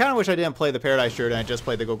life. I kind of wish I didn't play the Paradise Druid and I just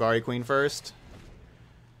played the Golgari Queen first.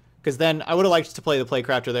 Because then I would have liked to play the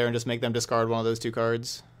Playcrafter there and just make them discard one of those 2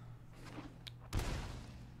 cards.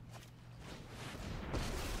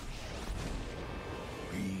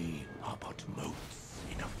 We are but motes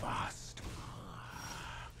in a vast.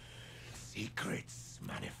 Secrets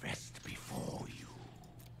manifest before you.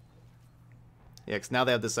 Yeah, because now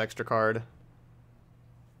they have this extra card.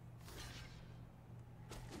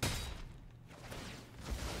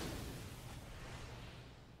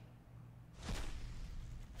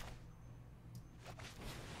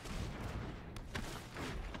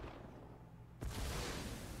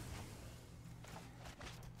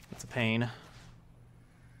 It's a pain.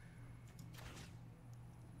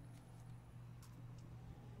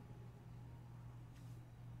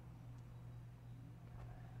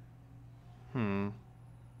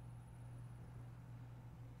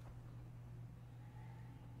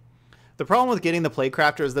 The problem with getting the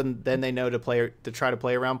Playcrafter is then they know to try to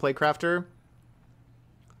play around Playcrafter.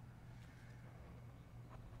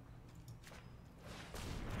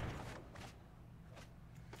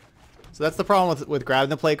 So that's the problem with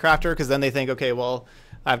grabbing the Playcrafter, because then they think, okay, well,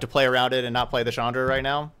 I have to play around it and not play the Chandra right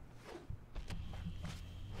now.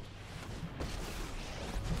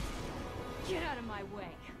 Get out of my way.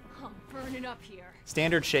 I'm burning up here.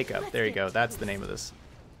 Standard Shakeup. There you go. That's the name of this.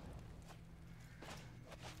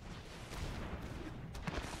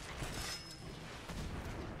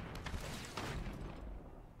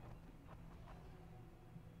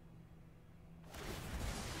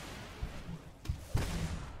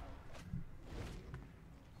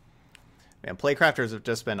 Man, Playcrafters have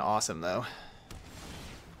just been awesome, though.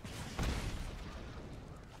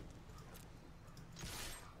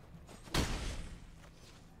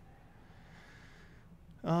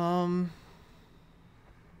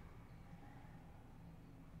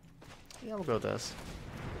 Yeah, we'll go with this.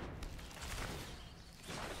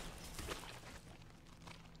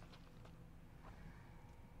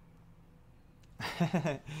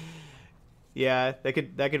 Yeah, that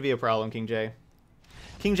could be a problem, King J.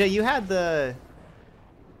 King J, you had the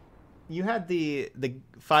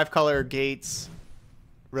 5-color gates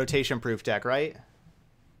rotation proof deck, right?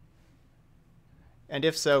 And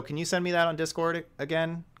if so, can you send me that on Discord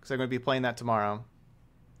again? Because I'm going to be playing that tomorrow.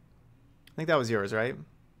 I think that was yours, right?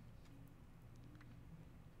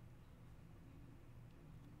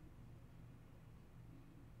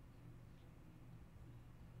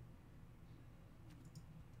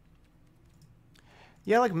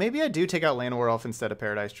 Yeah, like maybe I do take out Land War Elf instead of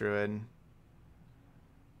Paradise Druid.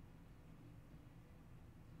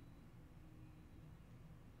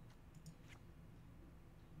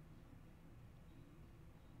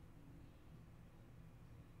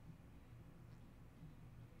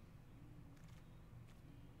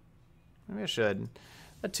 Maybe I should.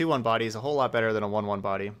 A 2/1 body is a whole lot better than a 1/1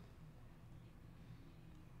 body.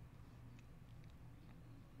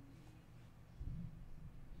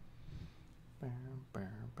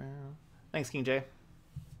 Thanks, King J.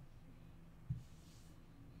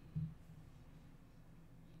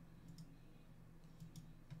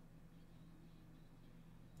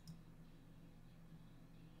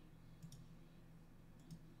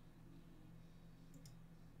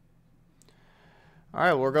 All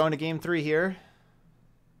right, we're going to game 3 here.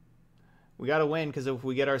 We got to win because if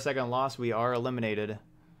we get our second loss, we are eliminated.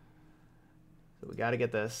 So we got to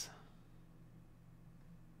get this.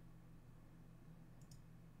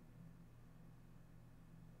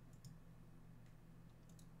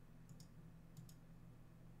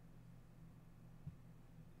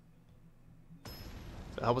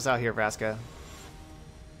 So help us out here, Vraska.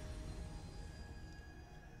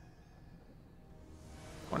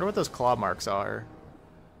 Wonder what those claw marks are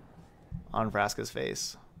on Vraska's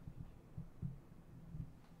face.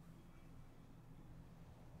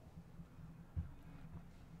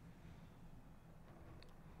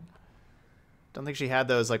 Don't think she had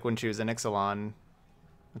those like when she was in Ixalan,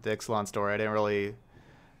 with the Ixalan story. I didn't really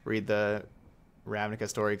read the Ravnica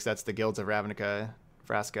story because that's the Guilds of Ravnica,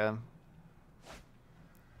 Vraska.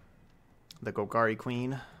 The Golgari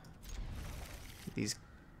Queen. These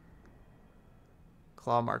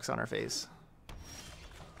claw marks on her face.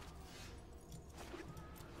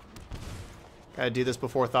 Gotta do this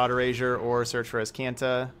before Thought Erasure or search for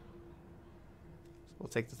Azcanta. So we'll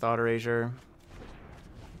take the Thought Erasure.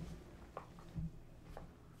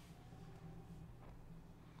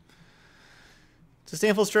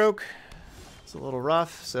 Disdainful Stroke. It's a little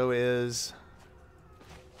rough. So is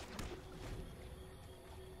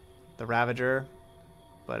the Ravager.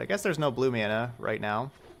 But I guess there's no blue mana right now.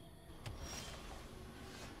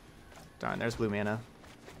 Darn, there's blue mana.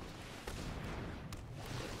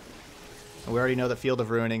 And we already know that Field of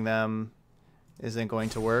Ruining them isn't going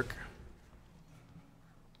to work.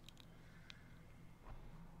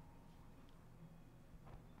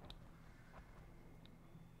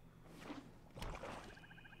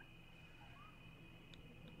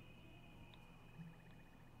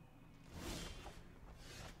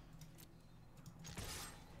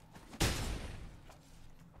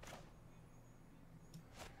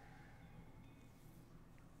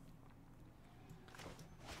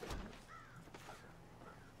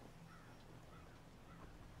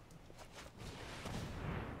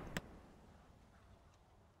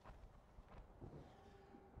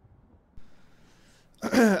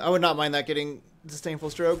 I would not mind that getting Disdainful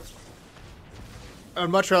Stroke. I would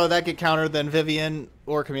much rather that get countered than Vivian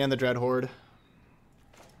or Command the Dread Horde.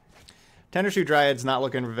 Tendershoe Dryad's not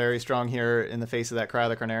looking very strong here in the face of that Cry of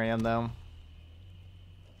the Carnarium, though.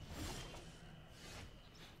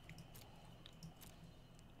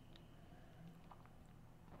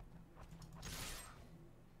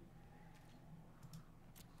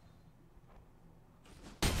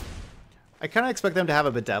 I kind of expect them to have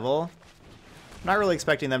a Bedevil. I'm not really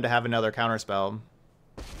expecting them to have another counterspell.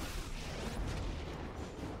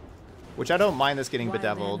 Which I don't mind this getting Wild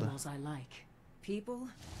bedeviled. animals I like. People,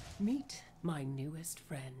 meet my newest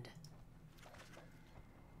friend.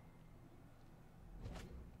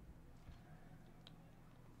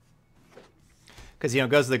 Because, you know, it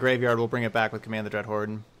goes to the graveyard, we'll bring it back with Command the Dread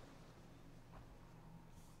Horde.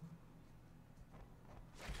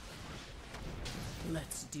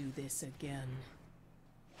 Let's do this again.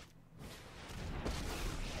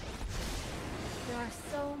 There are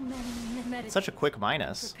so many Such a quick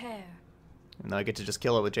minus. Prepare. And then I get to just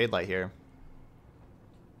kill it with Jade Light here.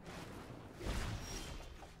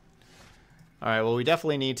 Alright, well, we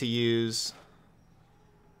definitely need to use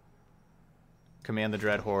Command the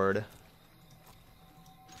Dread Horde.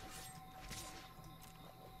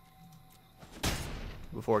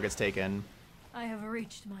 before it gets taken. I have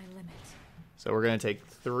reached my limit. So we're going to take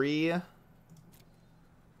 3,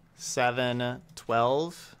 7,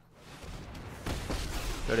 12.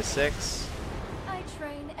 Go to 6. I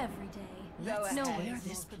train every day. Let's No tear one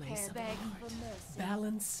this is more place prepared begging apart. for mercy.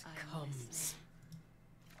 Balance I'm comes.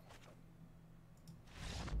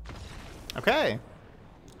 Okay.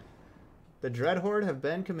 The Dread Horde have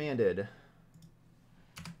been commanded.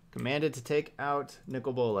 Commanded to take out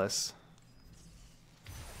Nicol Bolas.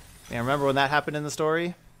 Yeah, remember when that happened in the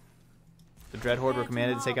story? The Dread Horde were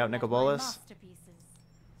commanded to take out Nicol Bolas.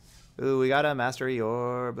 Ooh, we got a Mastery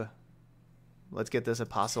Orb. Let's get this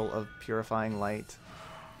Apostle of Purifying Light.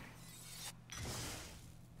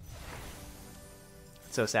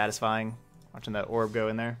 It's so satisfying watching that orb go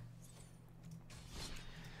in there.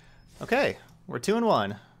 Okay, we're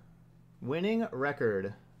 2-1. Winning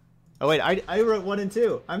record. Oh wait, I wrote 1 and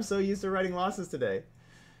 2. I'm so used to writing losses today.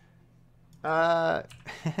 We're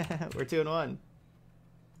 2-1.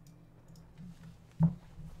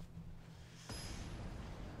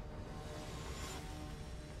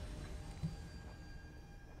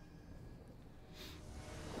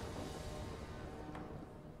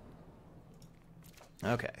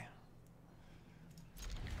 Okay.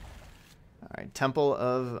 Alright, Temple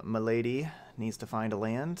of Milady needs to find a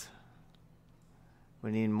land. We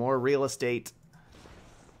need more real estate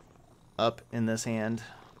up in this hand.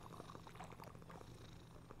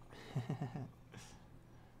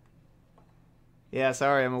 Yeah,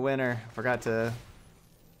 sorry, I'm a winner. Forgot to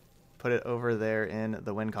put it over there in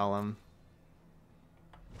the win column.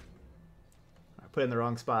 I put it in the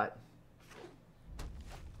wrong spot.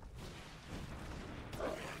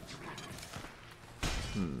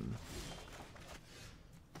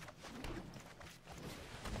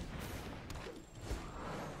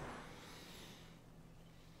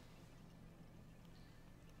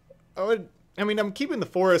 I mean, I'm keeping the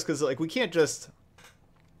forest because like we can't just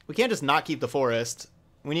not keep the forest.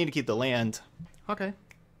 We need to keep the land. Okay.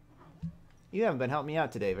 You haven't been helping me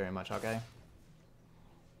out today very much, okay?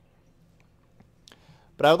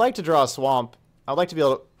 But I would like to draw a swamp. I would like to be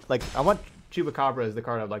able to, like, I want Chupacabra as the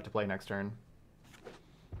card I'd like to play next turn.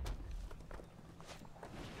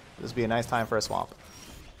 This would be a nice time for a swamp.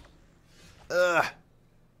 Ugh.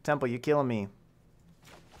 Temple, you killing me.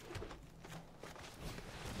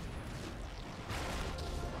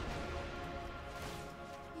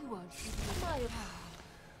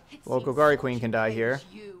 Well, Golgari Queen can die here.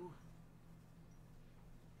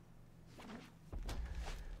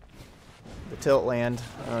 The Tilt land.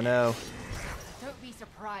 Oh no. Don't be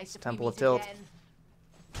surprised if Temple we of meet Tilt. again.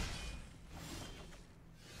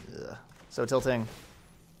 Ugh. So tilting.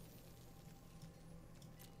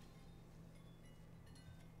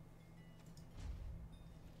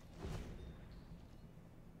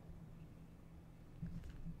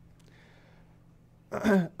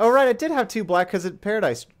 Oh right, I did have 2 black because it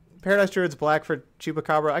Paradise Druid's black for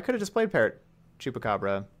Chupacabra. I could have just played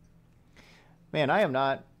Chupacabra. Man, I am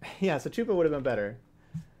not. Yeah, so Chupa would have been better.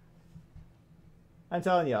 I'm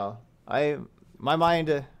telling y'all, my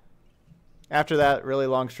mind after that really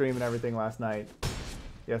long stream and everything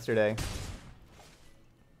yesterday.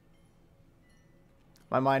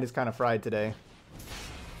 My mind is kind of fried today.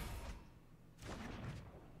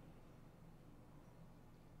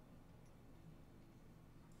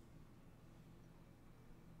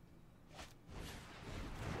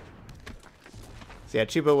 So yeah,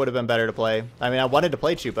 Chupa would have been better to play. I mean, I wanted to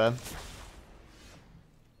play Chupa.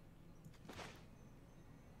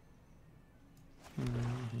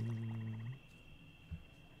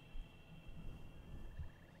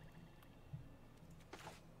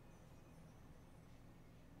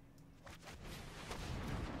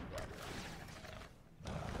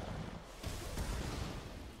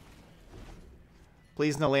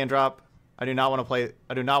 Please no land drop. I do not want to play.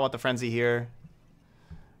 I do not want the frenzy here.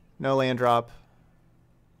 No land drop.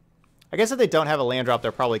 I guess if they don't have a land drop,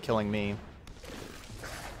 they're probably killing me.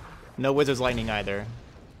 No Wizard's Lightning either.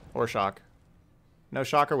 Or Shock. No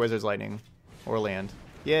Shock or Wizard's Lightning. Or land.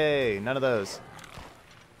 Yay! None of those.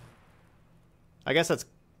 I guess that's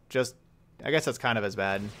just... I guess that's kind of as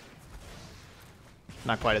bad.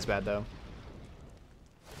 Not quite as bad, though.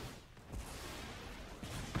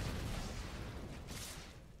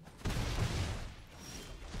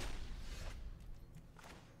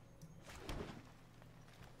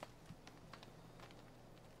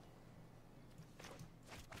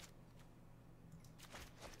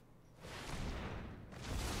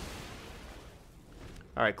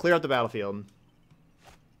 Alright, clear out the battlefield.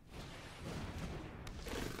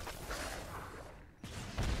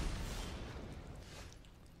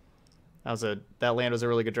 That land was a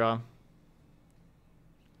really good draw.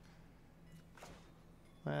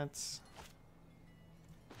 that.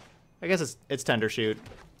 I guess it's Tender Shoot.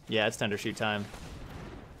 Yeah, it's Tender Shoot time.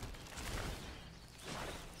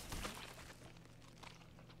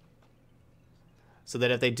 So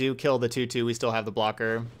that if they do kill the 2/2, we still have the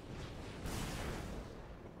blocker.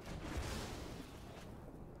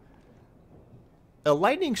 A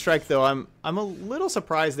Lightning Strike, though, I'm a little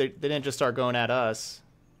surprised they didn't just start going at us,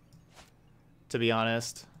 to be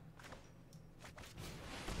honest.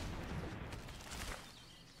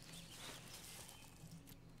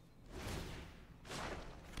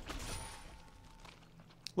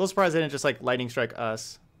 A little surprised they didn't just, like, Lightning Strike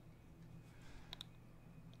us.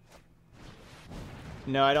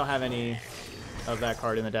 No, I don't have any of that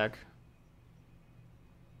card in the deck.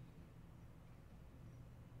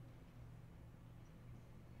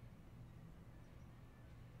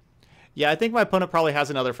 Yeah, I think my opponent probably has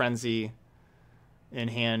another Frenzy in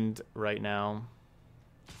hand right now.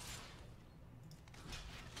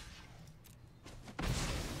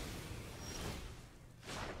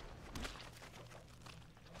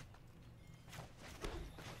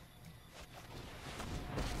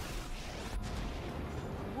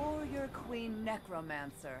 Warrior Queen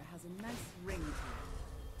Necromancer has a nice ring to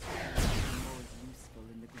it. More useful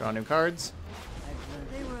in the Draw new cards.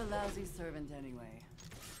 They were a lousy servant anyway.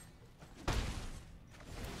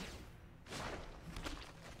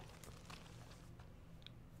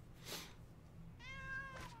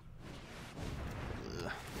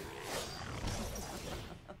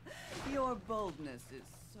 Your boldness is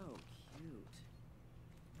so cute.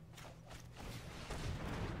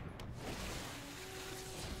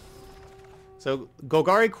 So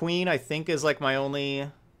Golgari Queen, I think, is like my only... Oh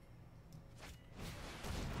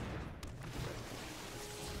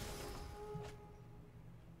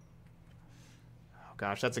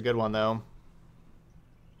gosh, that's a good one, though.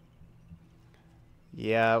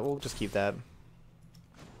 Yeah, we'll just keep that.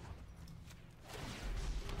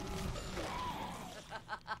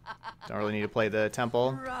 Don't really need to play the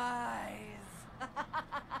temple. Rise.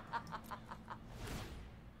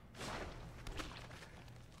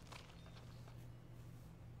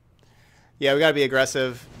 Yeah, we gotta be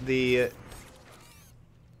aggressive. The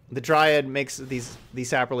Dryad makes these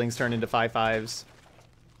saplings turn into 5/5s.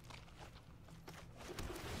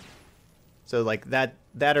 So like that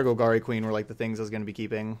or Golgari Queen were like the things I was gonna be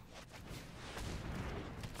keeping.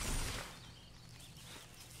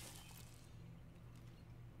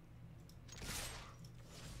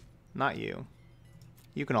 Not you.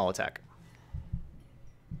 You can all attack.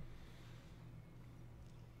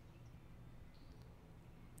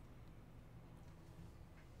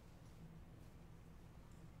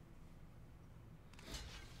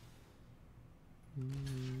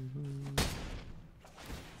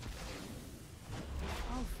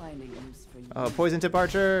 I'll find a use for you. Poison Tip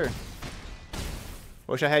Archer.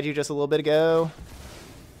 Wish I had you just a little bit ago.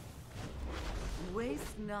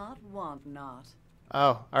 Waste not, want not.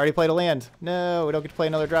 Oh, I already played a land. No, we don't get to play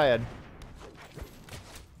another Dryad.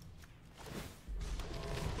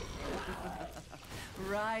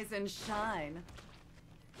 Rise and shine.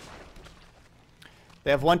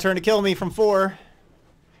 They have one turn to kill me from 4.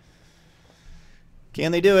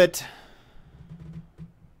 Can they do it?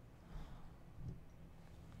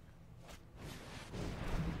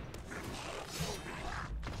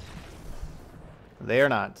 They are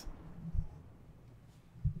not.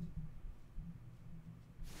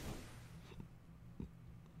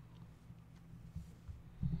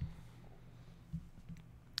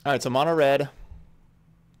 All right, so mono red.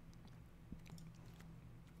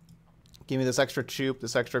 Give me this extra Choop,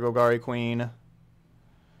 this extra Golgari Queen. I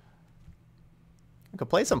could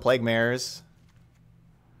play some Plague Mares.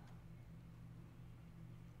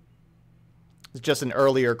 It's just an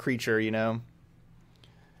earlier creature, you know.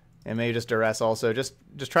 And maybe just Duress also. Just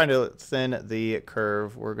trying to thin the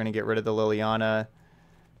curve. We're going to get rid of the Liliana.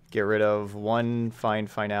 Get rid of one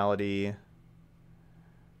Finality.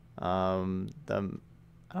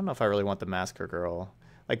 I don't know if I really want the Massacre Girl.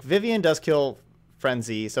 Like, Vivian does kill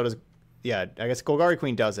Frenzy, so does... Yeah, I guess Golgari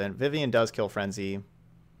Queen doesn't. Vivian does kill Frenzy,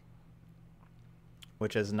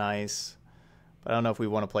 which is nice. But I don't know if we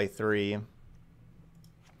want to play 3.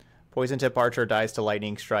 Poison Tip Archer dies to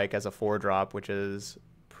Lightning Strike as a 4-drop, which is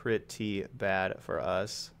pretty bad for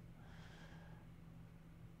us.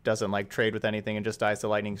 Doesn't, like, trade with anything and just dies to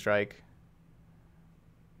Lightning Strike.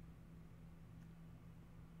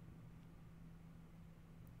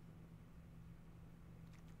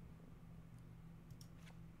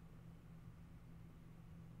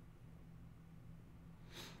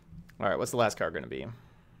 All right, what's the last card going to be?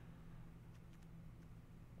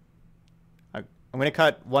 I'm going to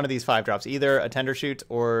cut one of these 5-drops, either a Tender Shoot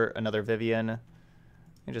or another Vivian.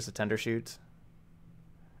 And just a Tender Shoot.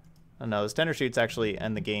 Oh no, those Tender Shoots actually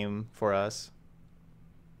end the game for us.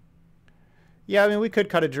 Yeah, I mean, we could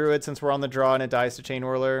cut a Druid since we're on the draw and it dies to Chain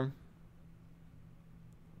Whirler.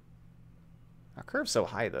 Our curve's so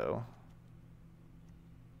high, though.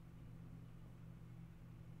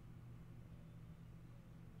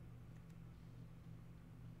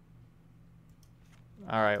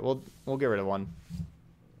 All right, we'll get rid of one.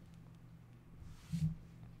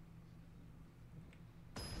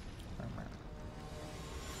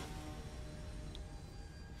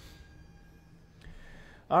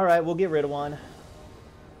 All right, we'll get rid of one.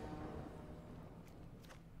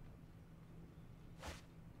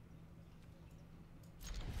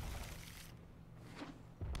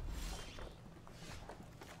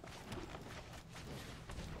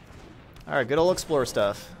 All right, good old explore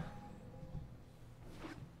stuff.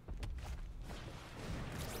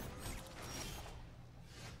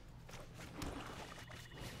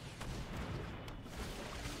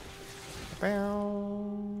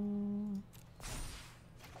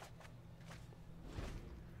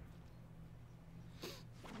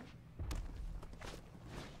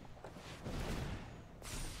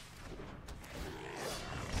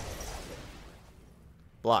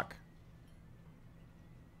 Block.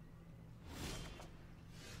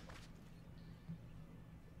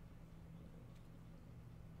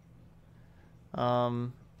 What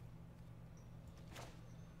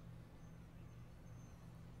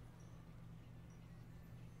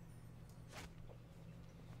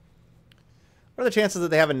are the chances that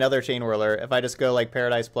they have another Chain Whirler if I just go like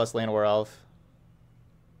Paradise plus Llanowar Elf?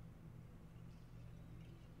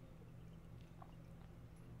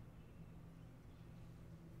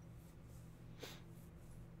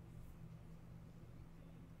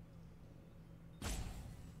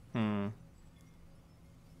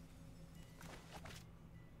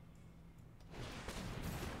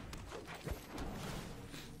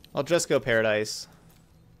 I'll just go Paradise.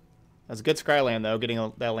 That's a good scry land, though,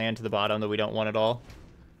 getting that land to the bottom that we don't want at all.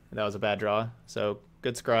 That was a bad draw, so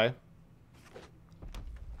good scry.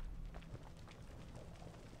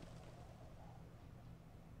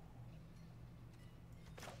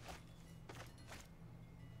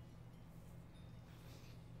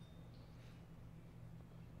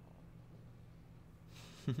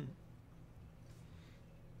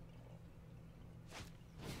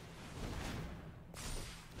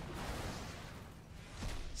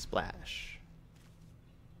 Splash.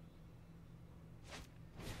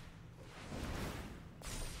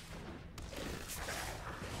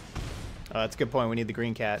 Oh, that's a good point. We need the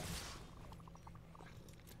green cat.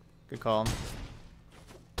 Good call.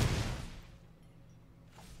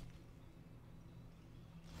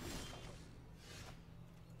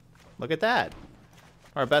 Look at that.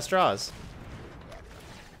 Our best draws.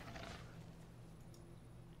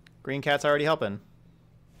 Green cat's already helping.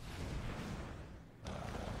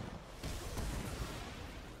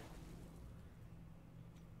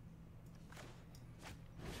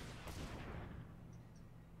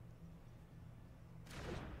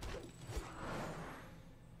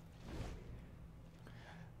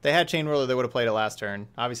 They had Chain Whirler, they would have played it last turn.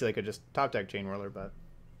 Obviously, they could just top deck Chain Whirler, but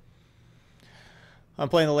I'm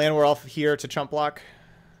playing the Llanowar Elf here to chump block.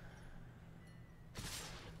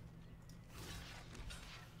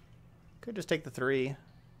 Could just take the 3,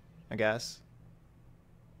 I guess.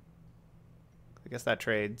 I guess that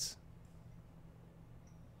trades.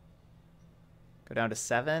 Go down to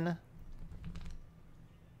 7.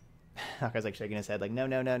 That guy's like shaking his head like, no,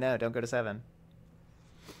 no, no, no, don't go to 7.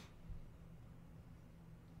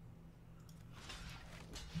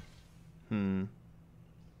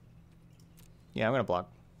 Yeah, I'm gonna block.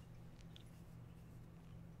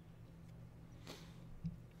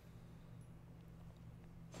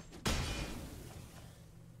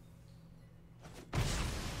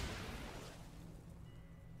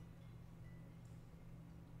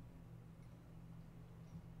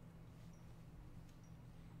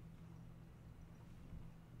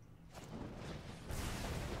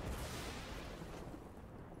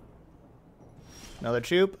 Another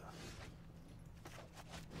Choop.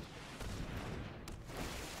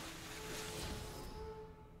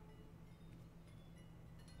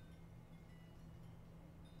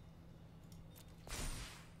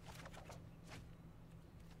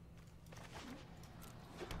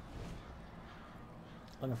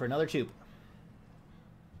 Looking for another Choop.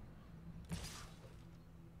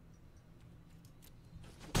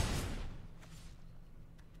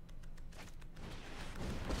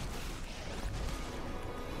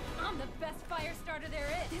 I'm the best fire starter there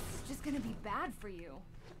is. This is just gonna be bad for you.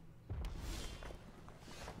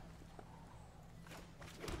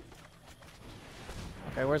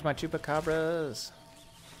 Okay, where's my chupacabras?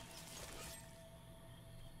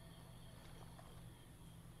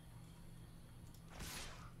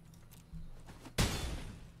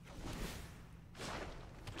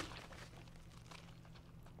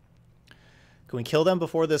 Can we kill them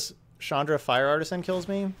before this Chandra Fire Artisan kills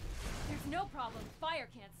me? There's no problem fire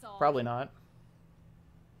can't solve. Probably not.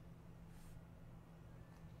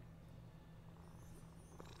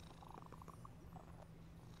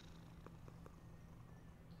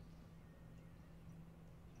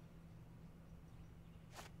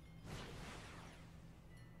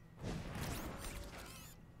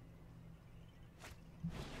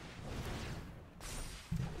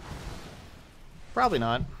 Probably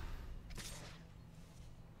not.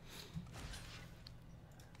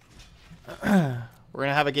 We're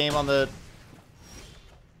gonna have a game on the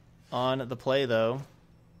play though.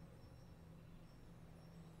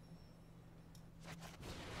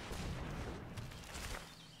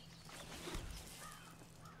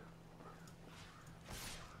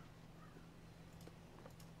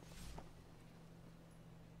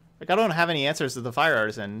 Like, I don't have any answers to the Fire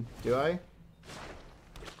Artisan, do I?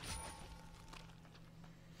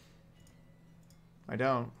 I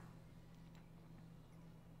don't.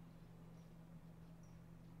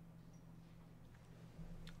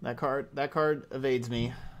 That card evades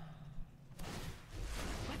me.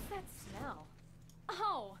 What's that smell?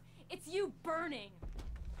 Oh, it's you burning.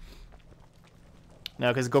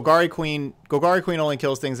 No, because Golgari Queen only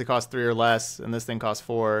kills things that cost 3 or less, and this thing costs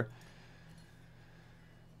 4.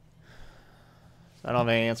 I don't have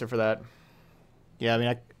any answer for that. Yeah, I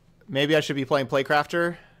mean, maybe I should be playing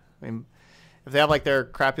Playcrafter. I mean, if they have like their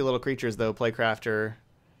crappy little creatures, though, Playcrafter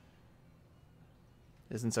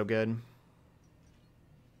isn't so good.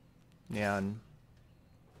 Yeah, and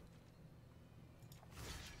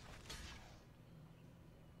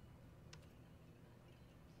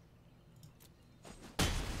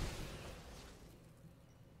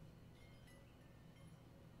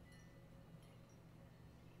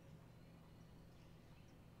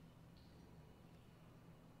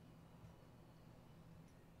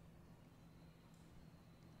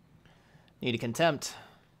need a contempt.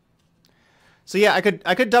 So yeah, I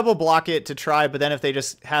could double block it to try, but then if they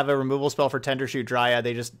just have a removal spell for Tendershoot Dryad,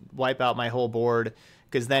 they just wipe out my whole board.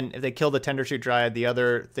 Because then if they kill the Tendershoot Dryad, the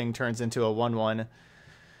other thing turns into a 1/1.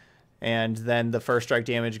 And then the first strike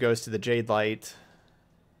damage goes to the Jade Light.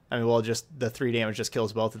 I mean, well, just the 3 damage just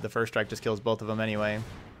kills both. The first strike just kills both of them anyway.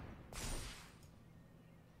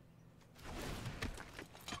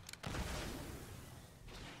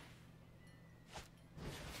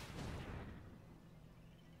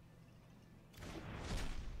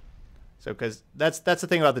 So, because that's the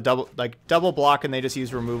thing about the double block, and they just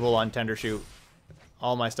use removal on Tendershoot.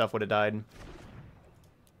 All my stuff would have died.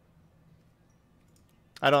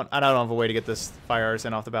 I don't have a way to get this Fire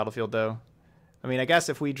Artisan off the battlefield though. I mean, I guess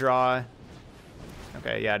if we draw.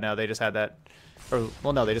 Okay, yeah, no, they just had that. Or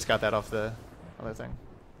well, no, they just got that off the other thing.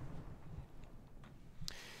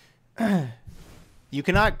 You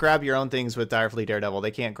cannot grab your own things with Direfleet Daredevil.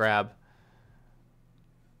 They can't grab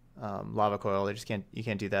Lava Coil. They just can't. You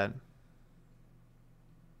can't do that.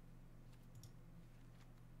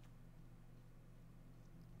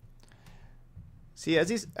 See,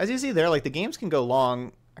 as you see there, like the games can go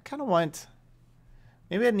long. I kind of want,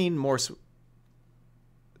 maybe I need more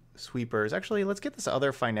sweepers. Actually, let's get this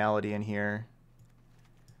other finality in here.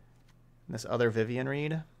 This other Vivian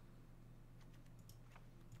read.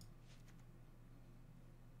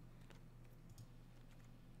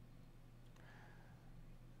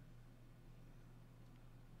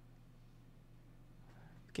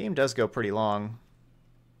 The game does go pretty long.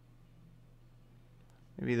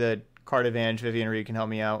 Maybe the card advantage Vivian Reed can help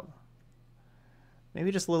me out.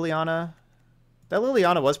 Maybe just Liliana. That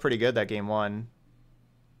Liliana was pretty good that game 1.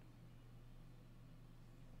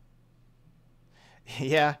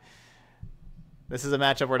 Yeah. This is a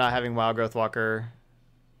matchup where not having Wild Growth Walker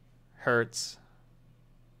hurts.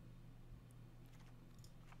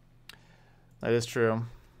 That is true.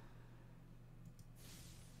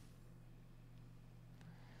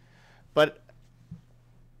 But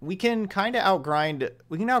we can kind of outgrind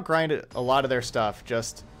a lot of their stuff.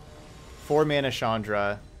 Just 4 mana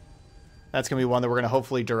Chandra. That's going to be one that we're going to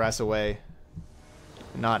hopefully duress away.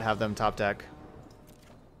 And not have them top deck.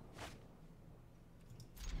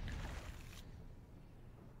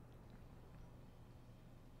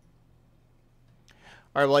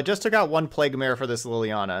 Alright, well I just took out 1 Plague Mare for this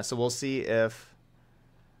Liliana. So we'll see if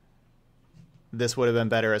this would have been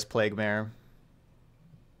better as Plague Mare.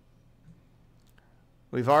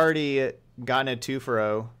 We've already gotten a 2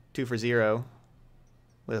 for 0,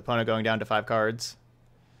 with opponent going down to 5 cards.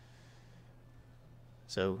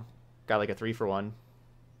 So got like a 3-for-1.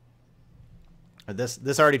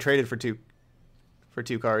 This already traded for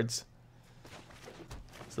two cards.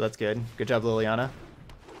 So that's good. Good job, Liliana.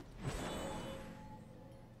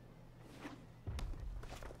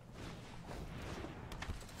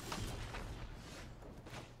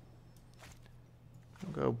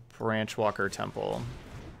 We'll go Branchwalker Temple.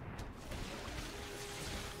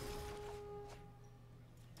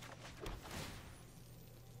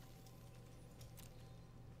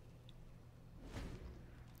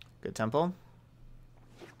 Good temple.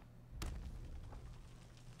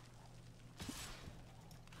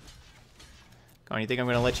 Oh, you think I'm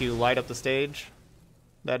going to let you light up the stage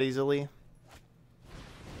that easily?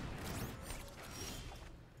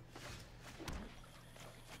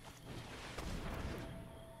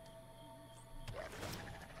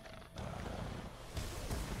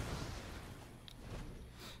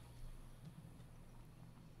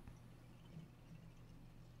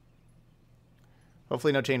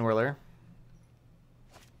 Hopefully no Chain Whirler.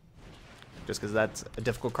 Just because that's a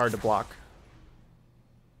difficult card to block.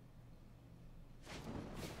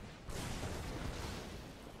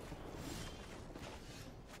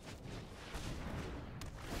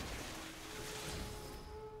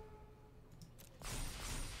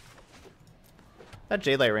 That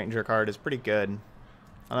Jadelight Ranger card is pretty good. I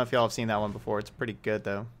don't know if y'all have seen that one before. It's pretty good,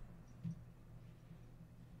 though.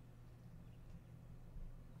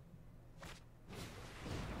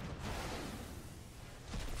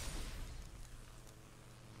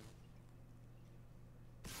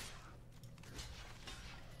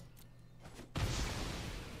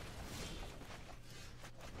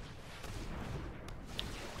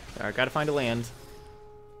 Alright, gotta find a land.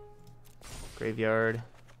 Graveyard.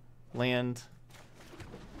 Land.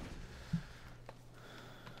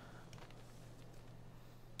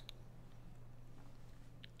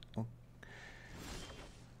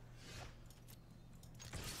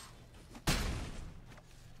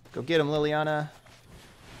 Go get him, Liliana.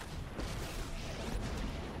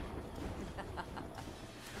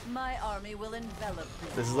 My army will envelop you.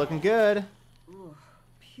 This is looking good. Ooh,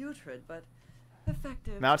 putrid, but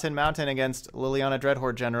effective. Mountain against Liliana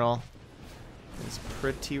Dreadhorde General. It's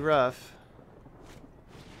pretty rough.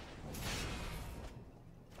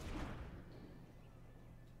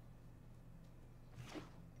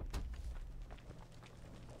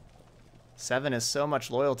 Seven is so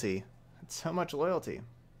much loyalty. It's so much loyalty.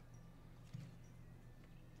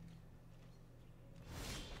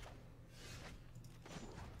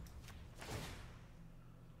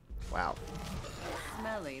 Wow.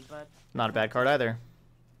 Smelly, but Not a bad card either.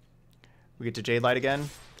 We get to Jadelight again.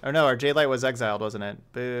 Oh no, our Jadelight was exiled, wasn't it?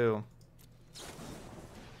 Boo.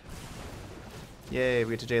 Yay,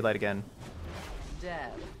 we get to Jadelight again.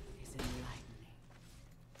 death is enlightening.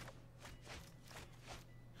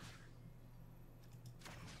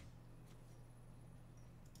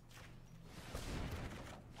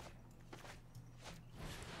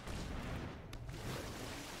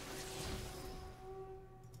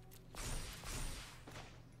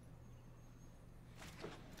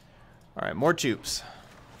 Alright, more Choops.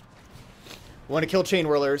 Want to kill Chain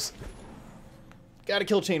Whirlers. Gotta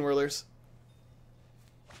kill Chain Whirlers.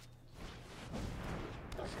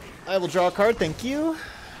 I will draw a card, thank you.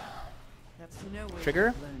 That's no way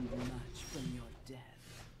Trigger. to learn much from your death.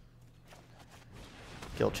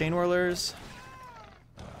 Kill Chain Whirlers.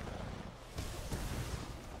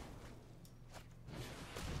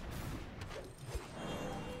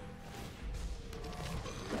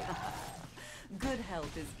 Good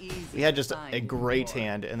health is easy. We had to just find a in great war.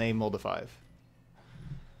 hand, and they mulled a 5.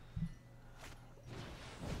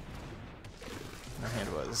 Our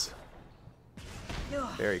hand was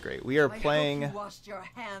Ugh, very great. We are I hope playing you washed your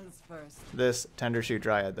hands first. this Tender Shoot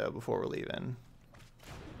Dryad, though, before we're leaving.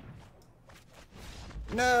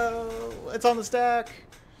 No! It's on the stack!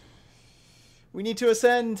 We need to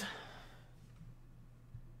ascend!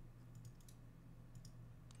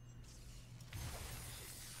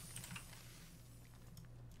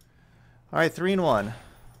 Alright, 3-1.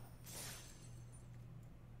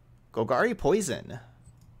 Golgari Poison.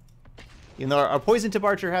 Even though our Poison Tip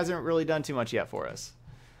Archer hasn't really done too much yet for us.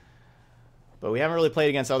 But we haven't really played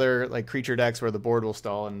against other like creature decks where the board will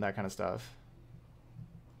stall and that kind of stuff.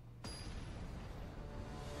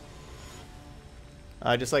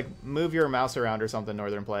 Just like move your mouse around or something,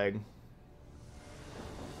 Northern Plague.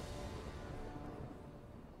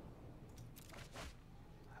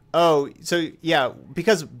 Oh, so yeah,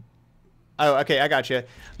 because oh, okay, I got you.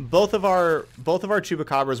 Both of our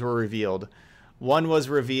Chupacabras were revealed. One was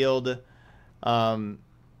revealed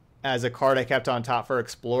as a card I kept on top for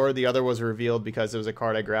Explore. The other was revealed because it was a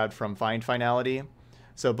card I grabbed from Find Finality.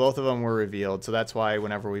 So both of them were revealed. So that's why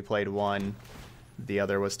whenever we played one, the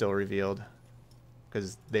other was still revealed.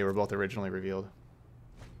 Because they were both originally revealed.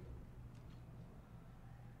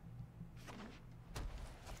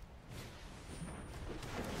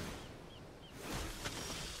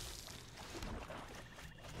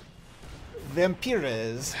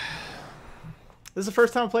 Vampires. This is the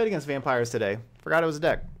first time I played against vampires today. Forgot it was a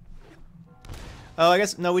deck. Oh, I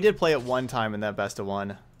guess, no, we did play it one time in that best of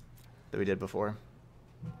one that we did before.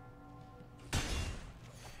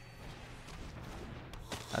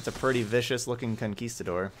 That's a pretty vicious looking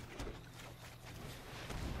conquistador.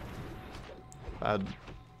 If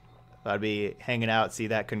I'd be hanging out, see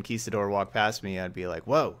that conquistador walk past me, I'd be like,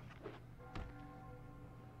 whoa.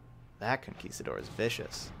 That conquistador is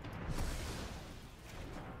vicious.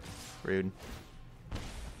 Rude.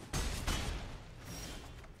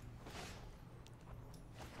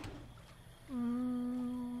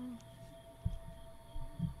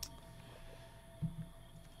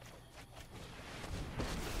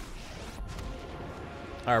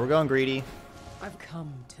 Alright, we're going greedy. I've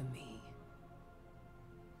come to me.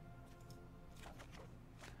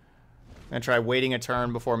 I'm gonna try waiting a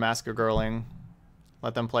turn before Massacre Girling.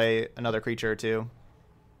 Let them play another creature or two.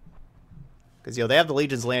 Because, you know, they have the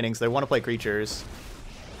Legion's Landing, so they want to play creatures.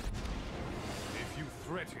 If you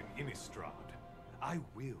threaten Innistrad, I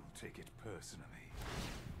will take it personally.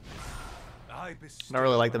 I don't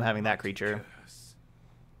really like them having that creature. curse.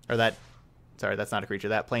 Or that... Sorry, that's not a creature.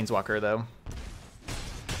 That Planeswalker, though.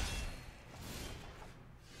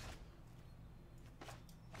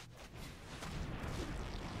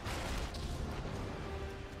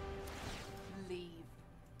 Leave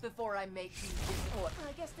before I make you disorder.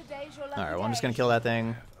 I guess today's your lucky Alright, well, I'm just day. gonna kill that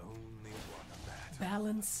thing. Only one battle.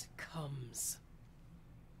 Balance comes.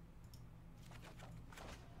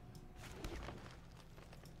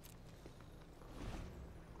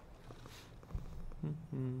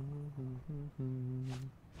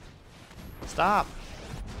 Stop!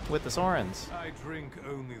 With the Sorens. I drink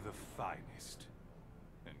only the finest,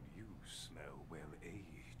 and you smell well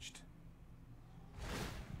aged.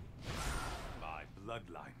 My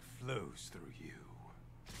bloodline flows through you.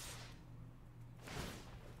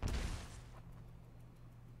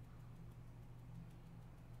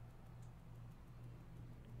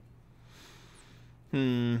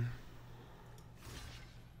 I'm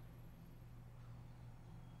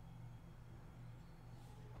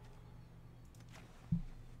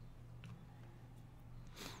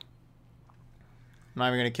not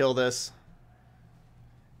even gonna kill this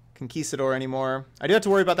Conquistador anymore. I do have to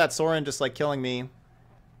worry about that Sorin just like killing me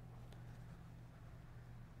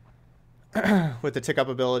with the tick up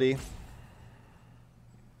ability. If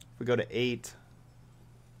we go to 8.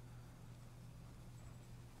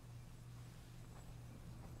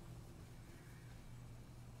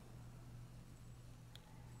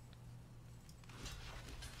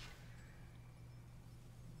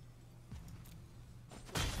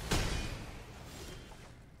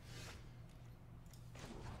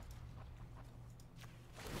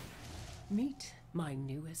 Meet my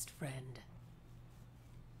newest friend.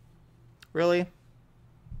 Really?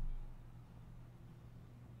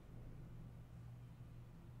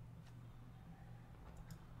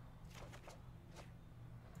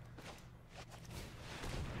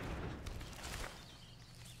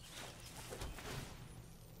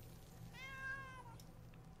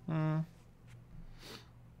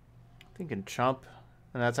 Thinking Chump.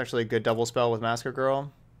 And that's actually a good double spell with Massacre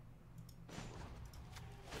Girl.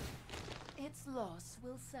 Its loss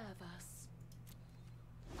will serve us.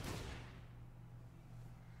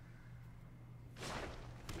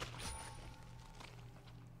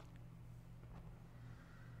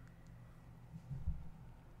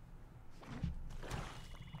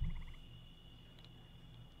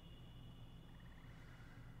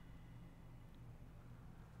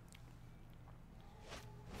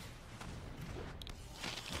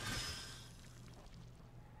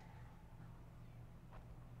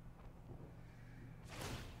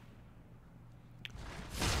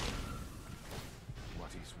 What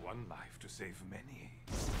is one life to save many?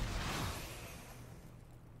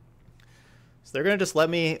 So they're gonna just let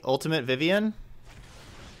me ultimate Vivian?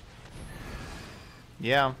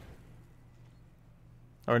 Yeah.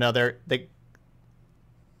 Or no, they yeah,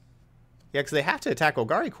 because they have to attack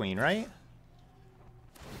Golgari Queen, right?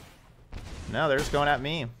 No, they're just going at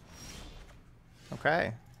me.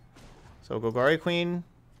 Okay. So Golgari Queen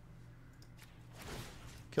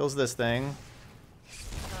kills this thing.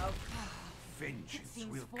 Vengeance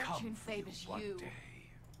seems will fortune come for you favors one you. day.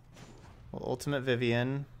 Well, ultimate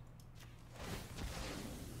Vivian.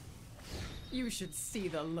 You should see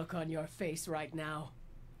the look on your face right now.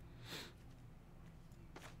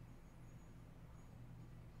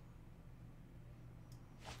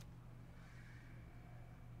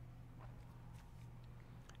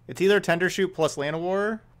 It's either Tender Shoot plus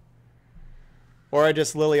Llanowar, or I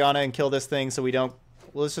just Liliana and kill this thing so we don't...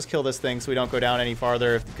 Well, let's just kill this thing so we don't go down any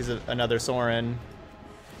farther because of another Sorin.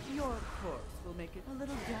 Your corpse will make it. A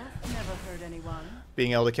little death never hurt anyone.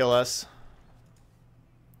 Being able to kill us.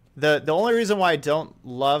 The only reason why I don't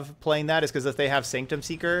love playing that is because if they have Sanctum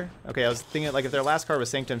Seeker... Okay, I was thinking, like, if their last card was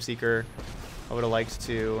Sanctum Seeker, I would have liked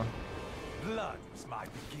to... Blood was my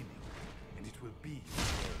beginning, and it will be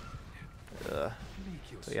the end.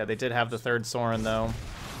 So yeah, they did have the third Sorin, though.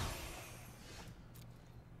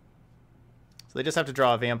 So they just have to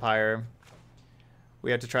draw a Vampire.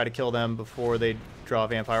 We have to try to kill them before they draw a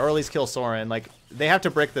Vampire, or at least kill Sorin. Like, they have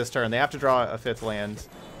to brick this turn. They have to draw a 5th land.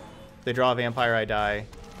 If they draw a Vampire, I die.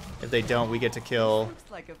 If they don't, we get to kill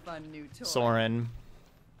Looks like a fun new toy. Sorin.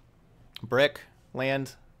 Brick,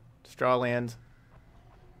 land, just draw a land.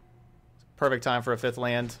 Perfect time for a 5th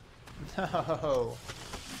land. No.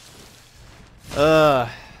 Your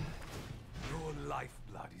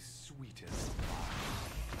lifeblood is sweet as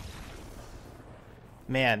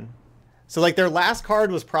Man. So, like, their last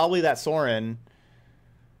card was probably that Sorin.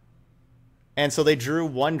 And so they drew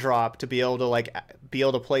 1-drop to be able to, like, be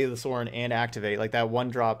able to play the Sorin and activate. Like, that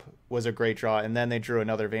 1-drop was a great draw. And then they drew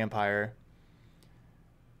another Vampire.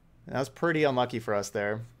 And that was pretty unlucky for us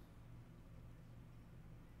there.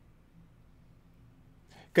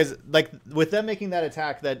 Because, like, with them making that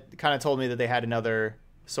attack, that kind of told me that they had another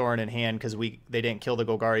Sorin in hand because they didn't kill the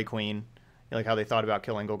Golgari Queen. You know, like how they thought about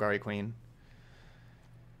killing Golgari Queen.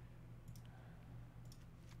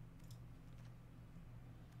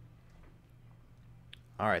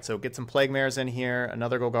 Alright, so get some Plague Mares in here.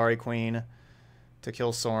 Another Golgari Queen to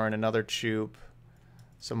kill Sorin. Another Choop.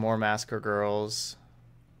 Some more Massacre Girls.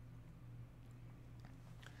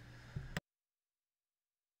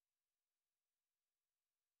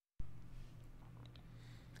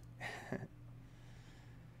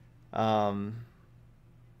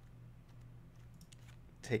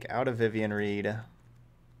 Take out a Vivian Reed. I'm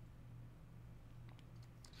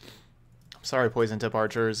sorry, Poison Tip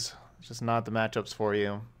Archers. It's just not the matchups for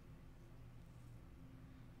you.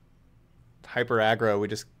 Hyper aggro, we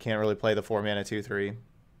just can't really play the 4-mana 2/3.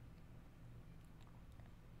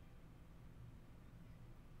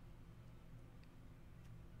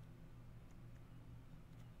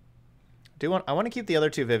 I want to keep the other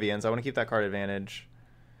 2 Vivians. I want to keep that card advantage.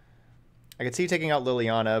 I could see taking out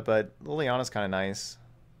Liliana, but Liliana's kind of nice.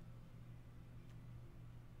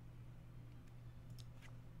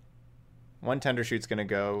 One Tender Shoot's going to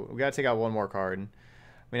go. We got to take out one more card.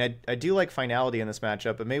 I mean, I do like Finality in this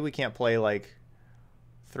matchup, but maybe we can't play like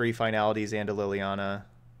 3 Finalities and a Liliana.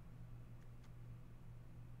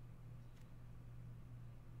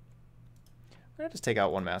 I'm going to just take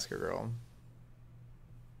out one Massacre Girl.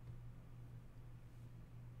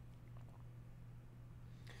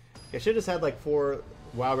 I should have just had like 4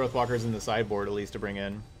 Wild Growth Walkers in the sideboard at least to bring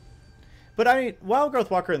in. But I mean, Wild Growth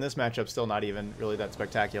Walker in this matchup still not even really that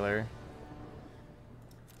spectacular.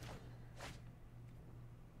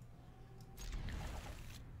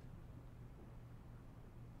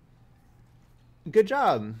 Good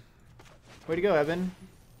job. Way to go, Evan.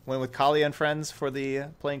 Went with Kali and friends for the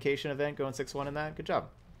Playcation event, going 6-1 in that. Good job.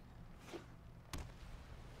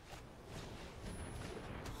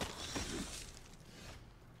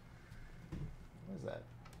 What is that?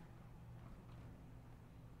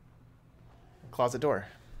 A closet door.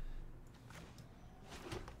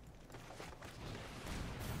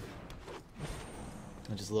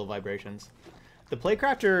 And just little vibrations. The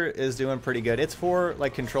Playcrafter is doing pretty good. It's for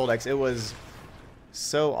like control decks. It was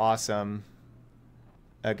so awesome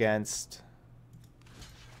against...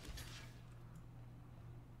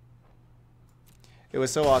 It was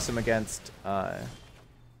so awesome against... Oh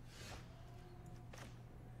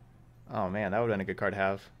man, that would have been a good card to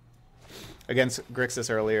have. Against Grixis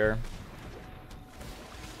earlier.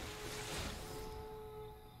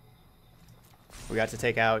 We got to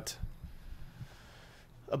take out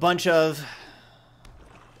a bunch of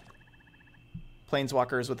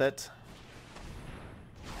Planeswalkers with it.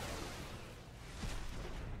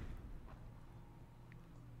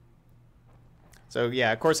 So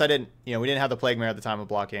yeah, of course I didn't, we didn't have the Plague Mare at the time of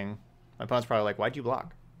blocking. My opponent's probably like, why'd you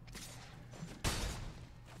block?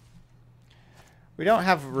 We don't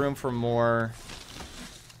have room for more.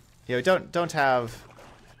 We don't have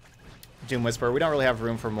Doom Whisper. We don't really have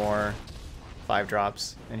room for more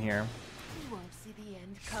 5-drops in here. You won't see the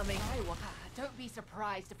end coming. Don't be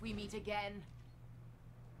surprised if we meet again.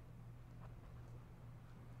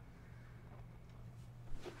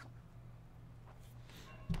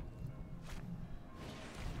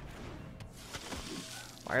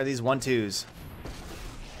 Why are these 1/2s?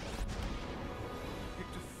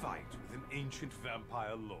 Pick to ancient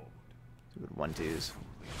vampire lord. Good 1/2s.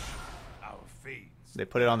 Our fates. They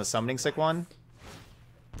put it on the summoning sick one.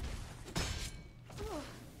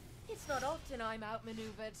 It's not often I'm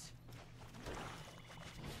outmaneuvered.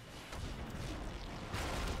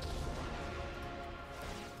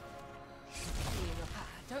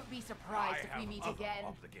 Don't be surprised if we meet again.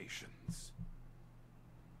 Obligations.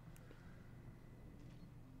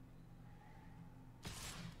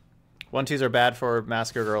 1/2s are bad for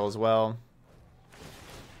Massacre Girl as well.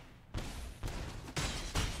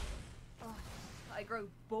 Oh, I grow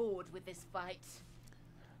bored with this fight.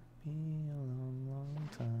 Be a long, long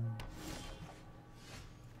time.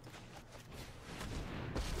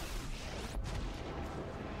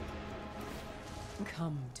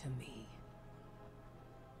 Come to me.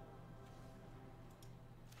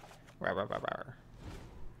 Rawr, rawr, rawr, rawr.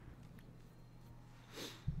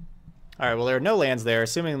 All right, well, there are no lands there,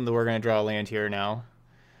 assuming that we're going to draw a land here now.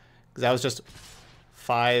 Because that was just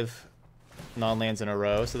 5 non-lands in a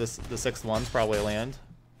row, so the 6th one's probably a land.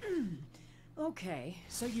 Okay,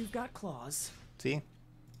 so you've got claws. See?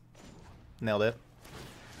 Nailed it.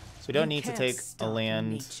 So we don't need to can't take a stop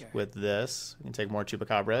land nature. with this. We can take more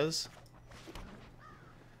Chupacabras.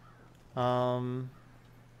 And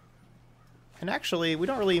actually, we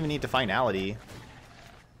don't really even need to Finality.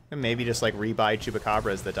 And maybe just like rebuy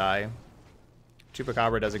Chupacabras that die.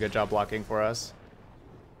 Chupacabra does a good job blocking for us.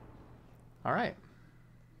 Alright.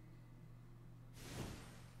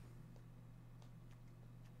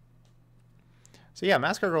 So yeah,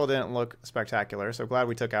 Massacre Girl didn't look spectacular, so glad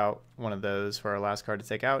we took out one of those for our last card to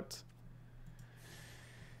take out.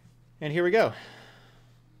 And here we go.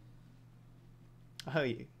 Oh,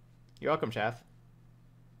 you're welcome, Chaff.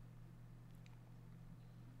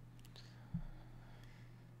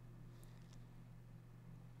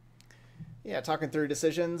 Yeah, talking through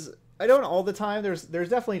decisions. I don't all the time. There's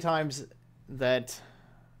definitely times that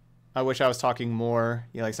I wish I was talking more.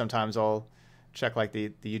 You know, like sometimes I'll check like the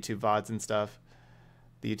YouTube VODs and stuff,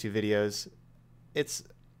 the YouTube videos. It's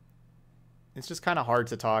just kind of hard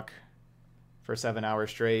to talk for 7 hours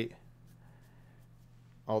straight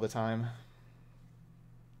all the time.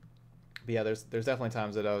 But yeah, there's definitely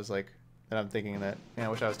times that I was like, that I'm thinking that, man, I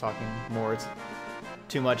wish I was talking more. It's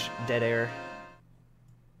too much dead air.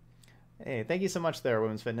 Hey, thank you so much there,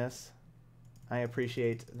 Women's Fitness. I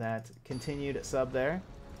appreciate that continued sub there.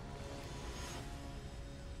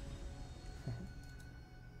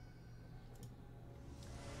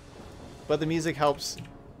 But the music helps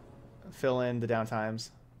fill in the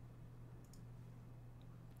downtimes.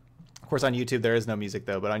 Of course, on YouTube there is no music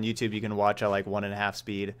though, but on YouTube you can watch at like 1.5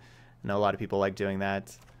 speed. I know a lot of people like doing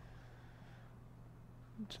that.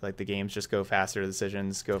 Like the games just go faster, the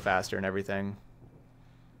decisions go faster and everything.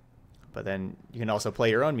 But then you can also play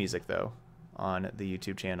your own music, though, on the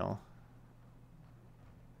YouTube channel.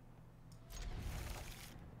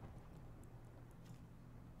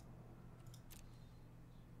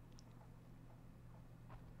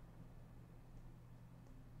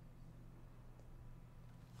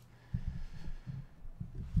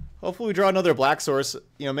 Hopefully we draw another black source.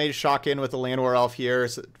 You know, maybe shock in with the Land War Elf here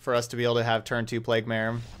for us to be able to have turn 2 Plague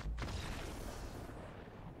Mare.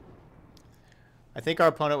 I think our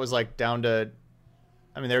opponent was like down to,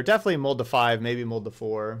 I mean, they were definitely mold to 5, maybe mold to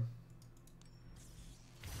 4.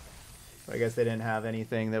 But I guess they didn't have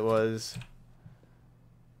anything that was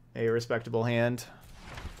a respectable hand.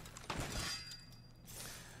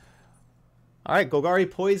 All right,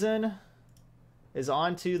 Golgari Poison is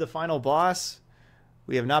on to the final boss.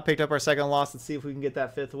 We have not picked up our second loss. Let's see if we can get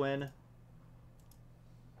that 5th win.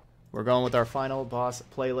 We're going with our final boss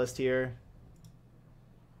playlist here.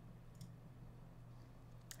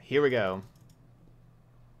 Here we go.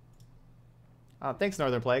 Thanks,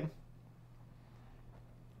 Northern Plague.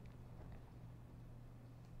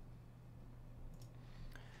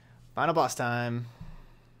 Final boss time.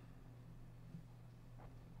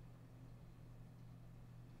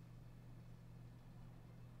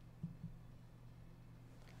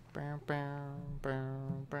 Bow, bow,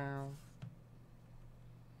 bow, bow.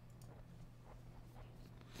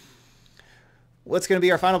 What's going to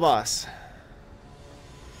be our final boss?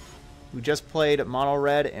 We just played Mono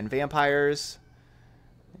Red and Vampires.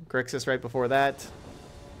 Grixis right before that.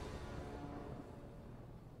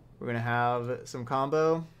 We're going to have some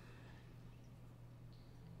combo.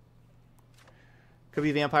 Could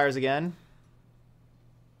be Vampires again.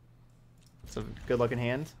 It's a good looking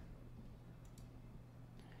hand.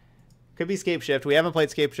 Could be Scape Shift. We haven't played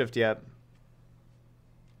Scape Shift yet.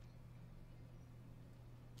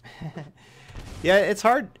 Yeah, it's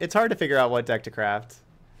hard to figure out what deck to craft.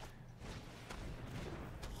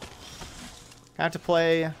 I have to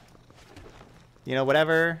play You know,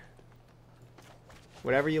 whatever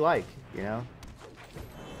you like, you know?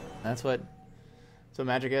 That's what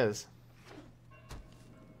Magic is.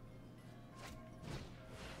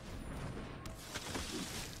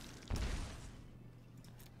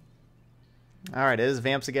 Alright, it is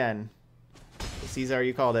Vamps again. Caesar,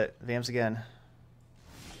 you called it. Vamps again.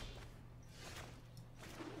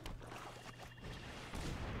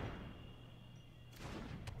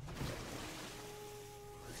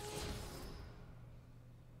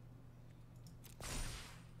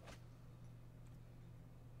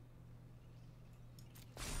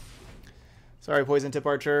 Sorry, Poison Tip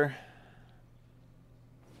Archer.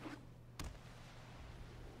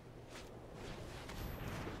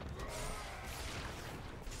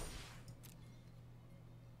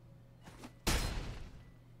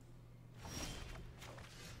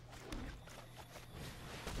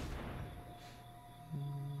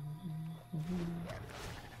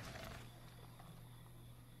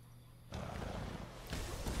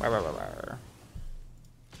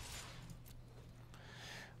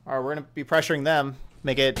 Alright, we're going to be pressuring them.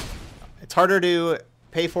 It's harder to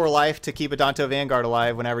pay for life to keep a Danto Vanguard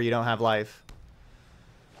alive whenever you don't have life.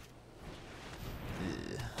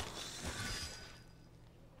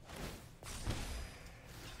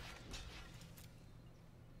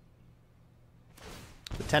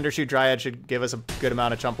 The Tender Shoot Dryad should give us a good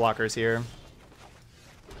amount of chump blockers here.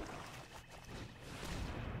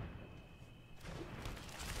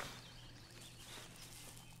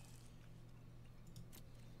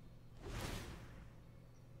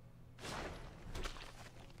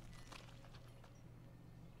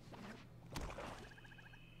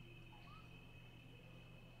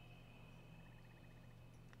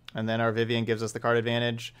 And then our Vivian gives us the card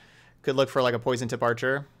advantage. Could look for like a Poison Tip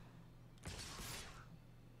Archer.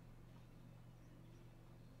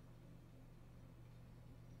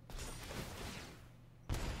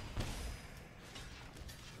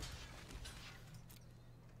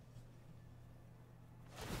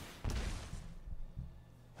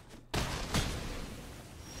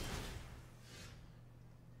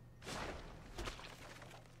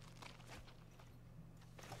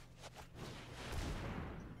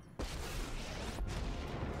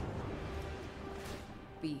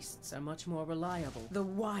 Beasts are much more reliable. The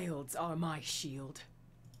wilds are my shield.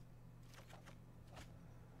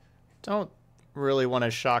 Don't really want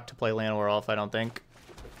a shock to play Land Werewolf, I don't think.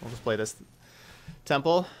 We'll just play this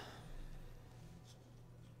Temple.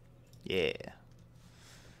 Yeah.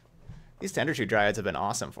 These Tender Shoot Dryads have been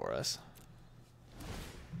awesome for us.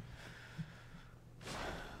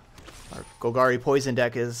 Our Golgari Poison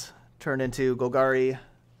deck is turned into Golgari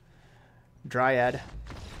Dryad.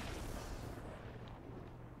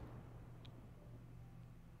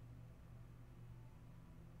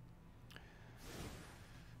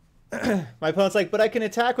 My opponent's like, but I can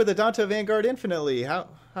attack with a Danto Vanguard infinitely. How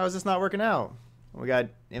is this not working out? We got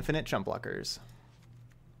infinite chump blockers.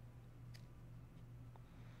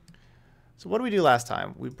 So what did we do last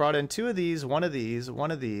time? We brought in 2 of these, 1 of these, 1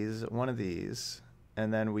 of these, 1 of these,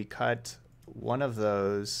 and then we cut 1 of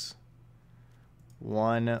those.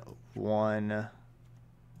 1, 1,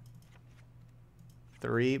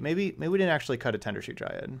 3. Maybe we didn't actually cut a Tender Shoot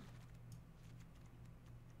Dryad.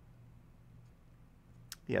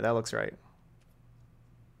 Yeah, that looks right.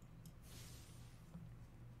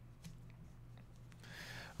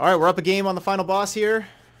 All right, we're up a game on the final boss here.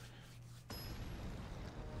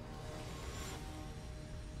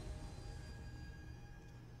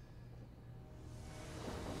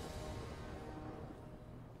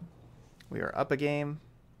 We are up a game.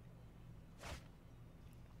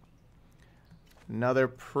 Another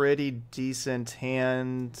pretty decent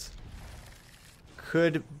hand.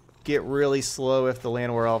 Could get really slow if the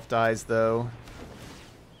Land Werewolf dies, though.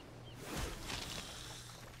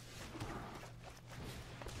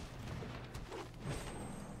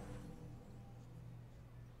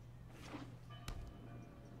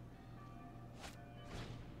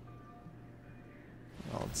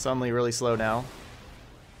 Well, it's suddenly really slow now.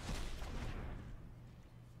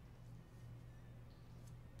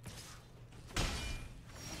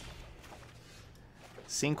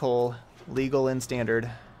 Sinkhole, legal and standard.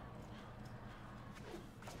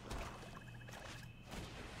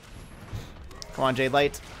 Come on, Jade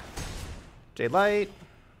Light. Jade Light.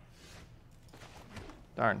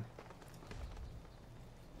 Darn.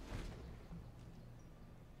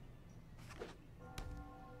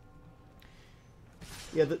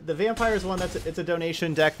 Yeah, the Vampires one, it's a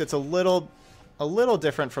donation deck that's a little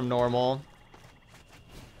different from normal.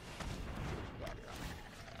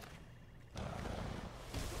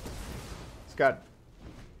 It's got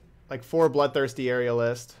like 4 Bloodthirsty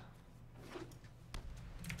Aerialist.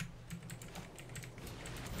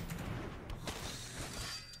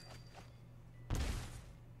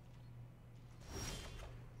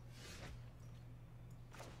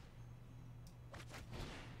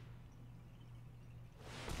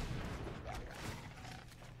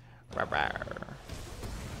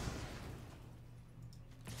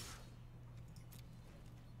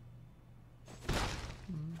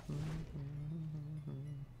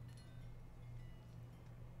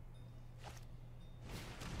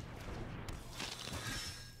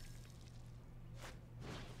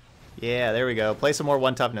 Yeah, there we go. Play some more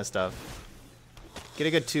 1 toughness stuff. Get a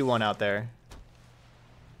good 2-1 out there.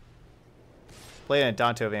 Play in a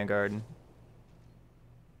Danto Vanguard.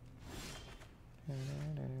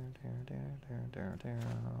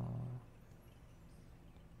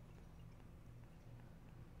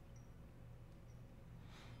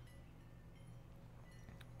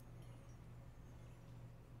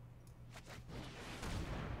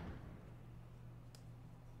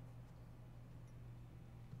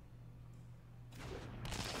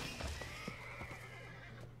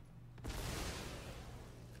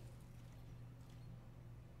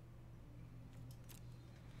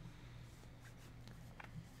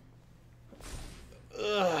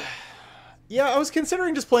 Yeah, I was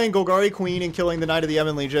considering just playing Golgari Queen and killing the Knight of the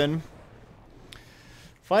Ebon Legion.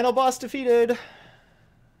 Final boss defeated.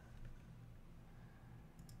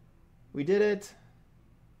 We did it.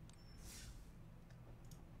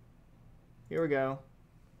 Here we go.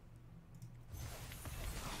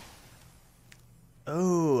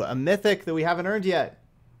 Oh, a mythic that we haven't earned yet.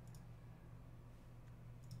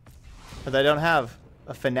 Or that I don't have.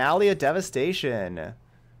 A Finale of Devastation.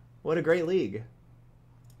 What a great league.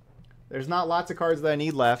 There's not lots of cards that I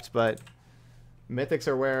need left, but mythics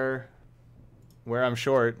are where I'm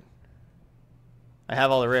short. I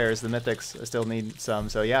have all the rares. The mythics, I still need some.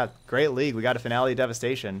 So yeah, great league. We got a Finale of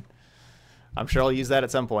Devastation. I'm sure I'll use that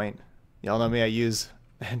at some point. Y'all know me, I use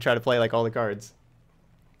and try to play like all the cards.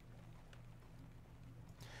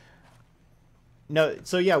 No,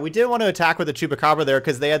 so yeah, we didn't want to attack with the Chupacabra there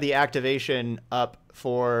because they had the activation up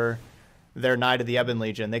for their Knight of the Ebon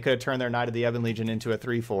Legion. They could have turned their Knight of the Ebon Legion into a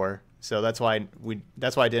 3/4. So that's why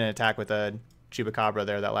I didn't attack with a Chupacabra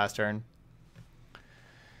there that last turn.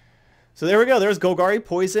 So there we go. There's Golgari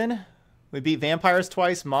Poison. We beat Vampires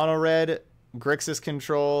twice, Mono Red, Grixis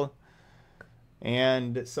Control,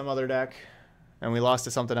 and some other deck. And we lost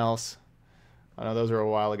to something else. I know those were a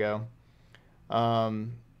while ago.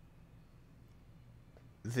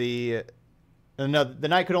 The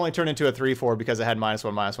Knight could only turn into a 3/4 because it had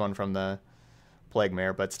 -1/-1 from the Plague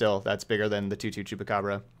Mare, but still, that's bigger than the 2/2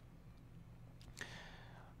 Chupacabra.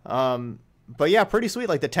 But yeah, pretty sweet.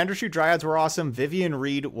 Like the Tendershoot Dryads were awesome. Vivian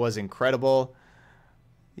Reed was incredible.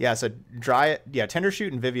 Yeah, so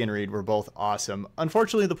Tendershoot and Vivian Reed were both awesome.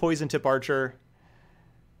 Unfortunately, the Poison Tip Archer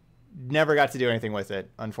never got to do anything with it.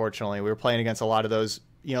 Unfortunately, we were playing against a lot of those.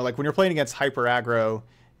 You know, like when you're playing against Hyper Aggro,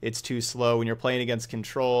 it's too slow. When you're playing against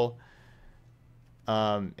Control,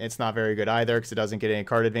 it's not very good either because it doesn't get any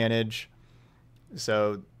card advantage.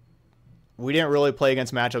 So we didn't really play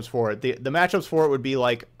against matchups for it. The matchups for it would be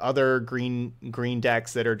like other green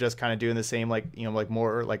decks that are just kind of doing the same, like, you know, like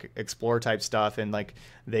more like explore type stuff, and like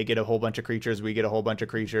they get a whole bunch of creatures, we get a whole bunch of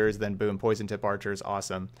creatures, then boom, Poison Tip Archer is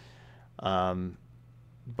awesome.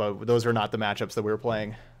 But those are not the matchups that we were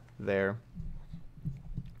playing there.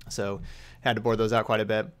 So had to board those out quite a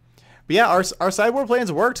bit. But yeah, our sideboard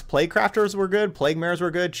plans worked. Plague Crafters were good. Plague Mares were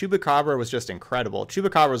good. Chupacabra was just incredible.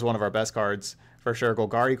 Chupacabra was one of our best cards for sure.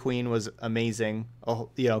 Golgari Queen was amazing. Oh,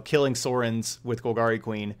 you know, killing Sorens with Golgari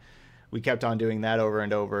Queen. We kept on doing that over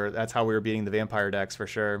and over. That's how we were beating the vampire decks for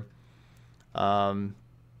sure. Yeah,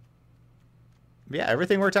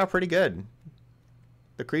 everything worked out pretty good.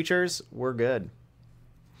 The creatures were good.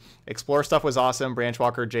 Explore stuff was awesome.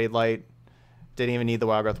 Branchwalker, Jade Light. Didn't even need the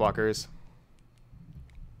Wild Growth Walkers.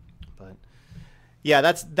 But yeah,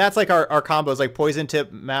 that's like our combos, like Poison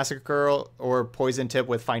Tip Massacre or Poison Tip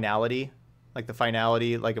with Finality. Like the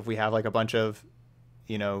Finality, like if we have like a bunch of,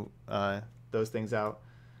 you know, those things out.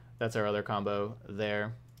 That's our other combo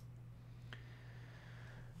there.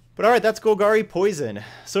 But all right, that's Golgari Poison.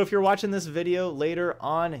 So if you're watching this video later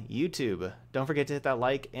on YouTube, don't forget to hit that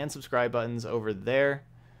like and subscribe buttons over there.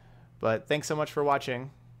 But thanks so much for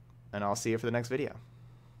watching, and I'll see you for the next video.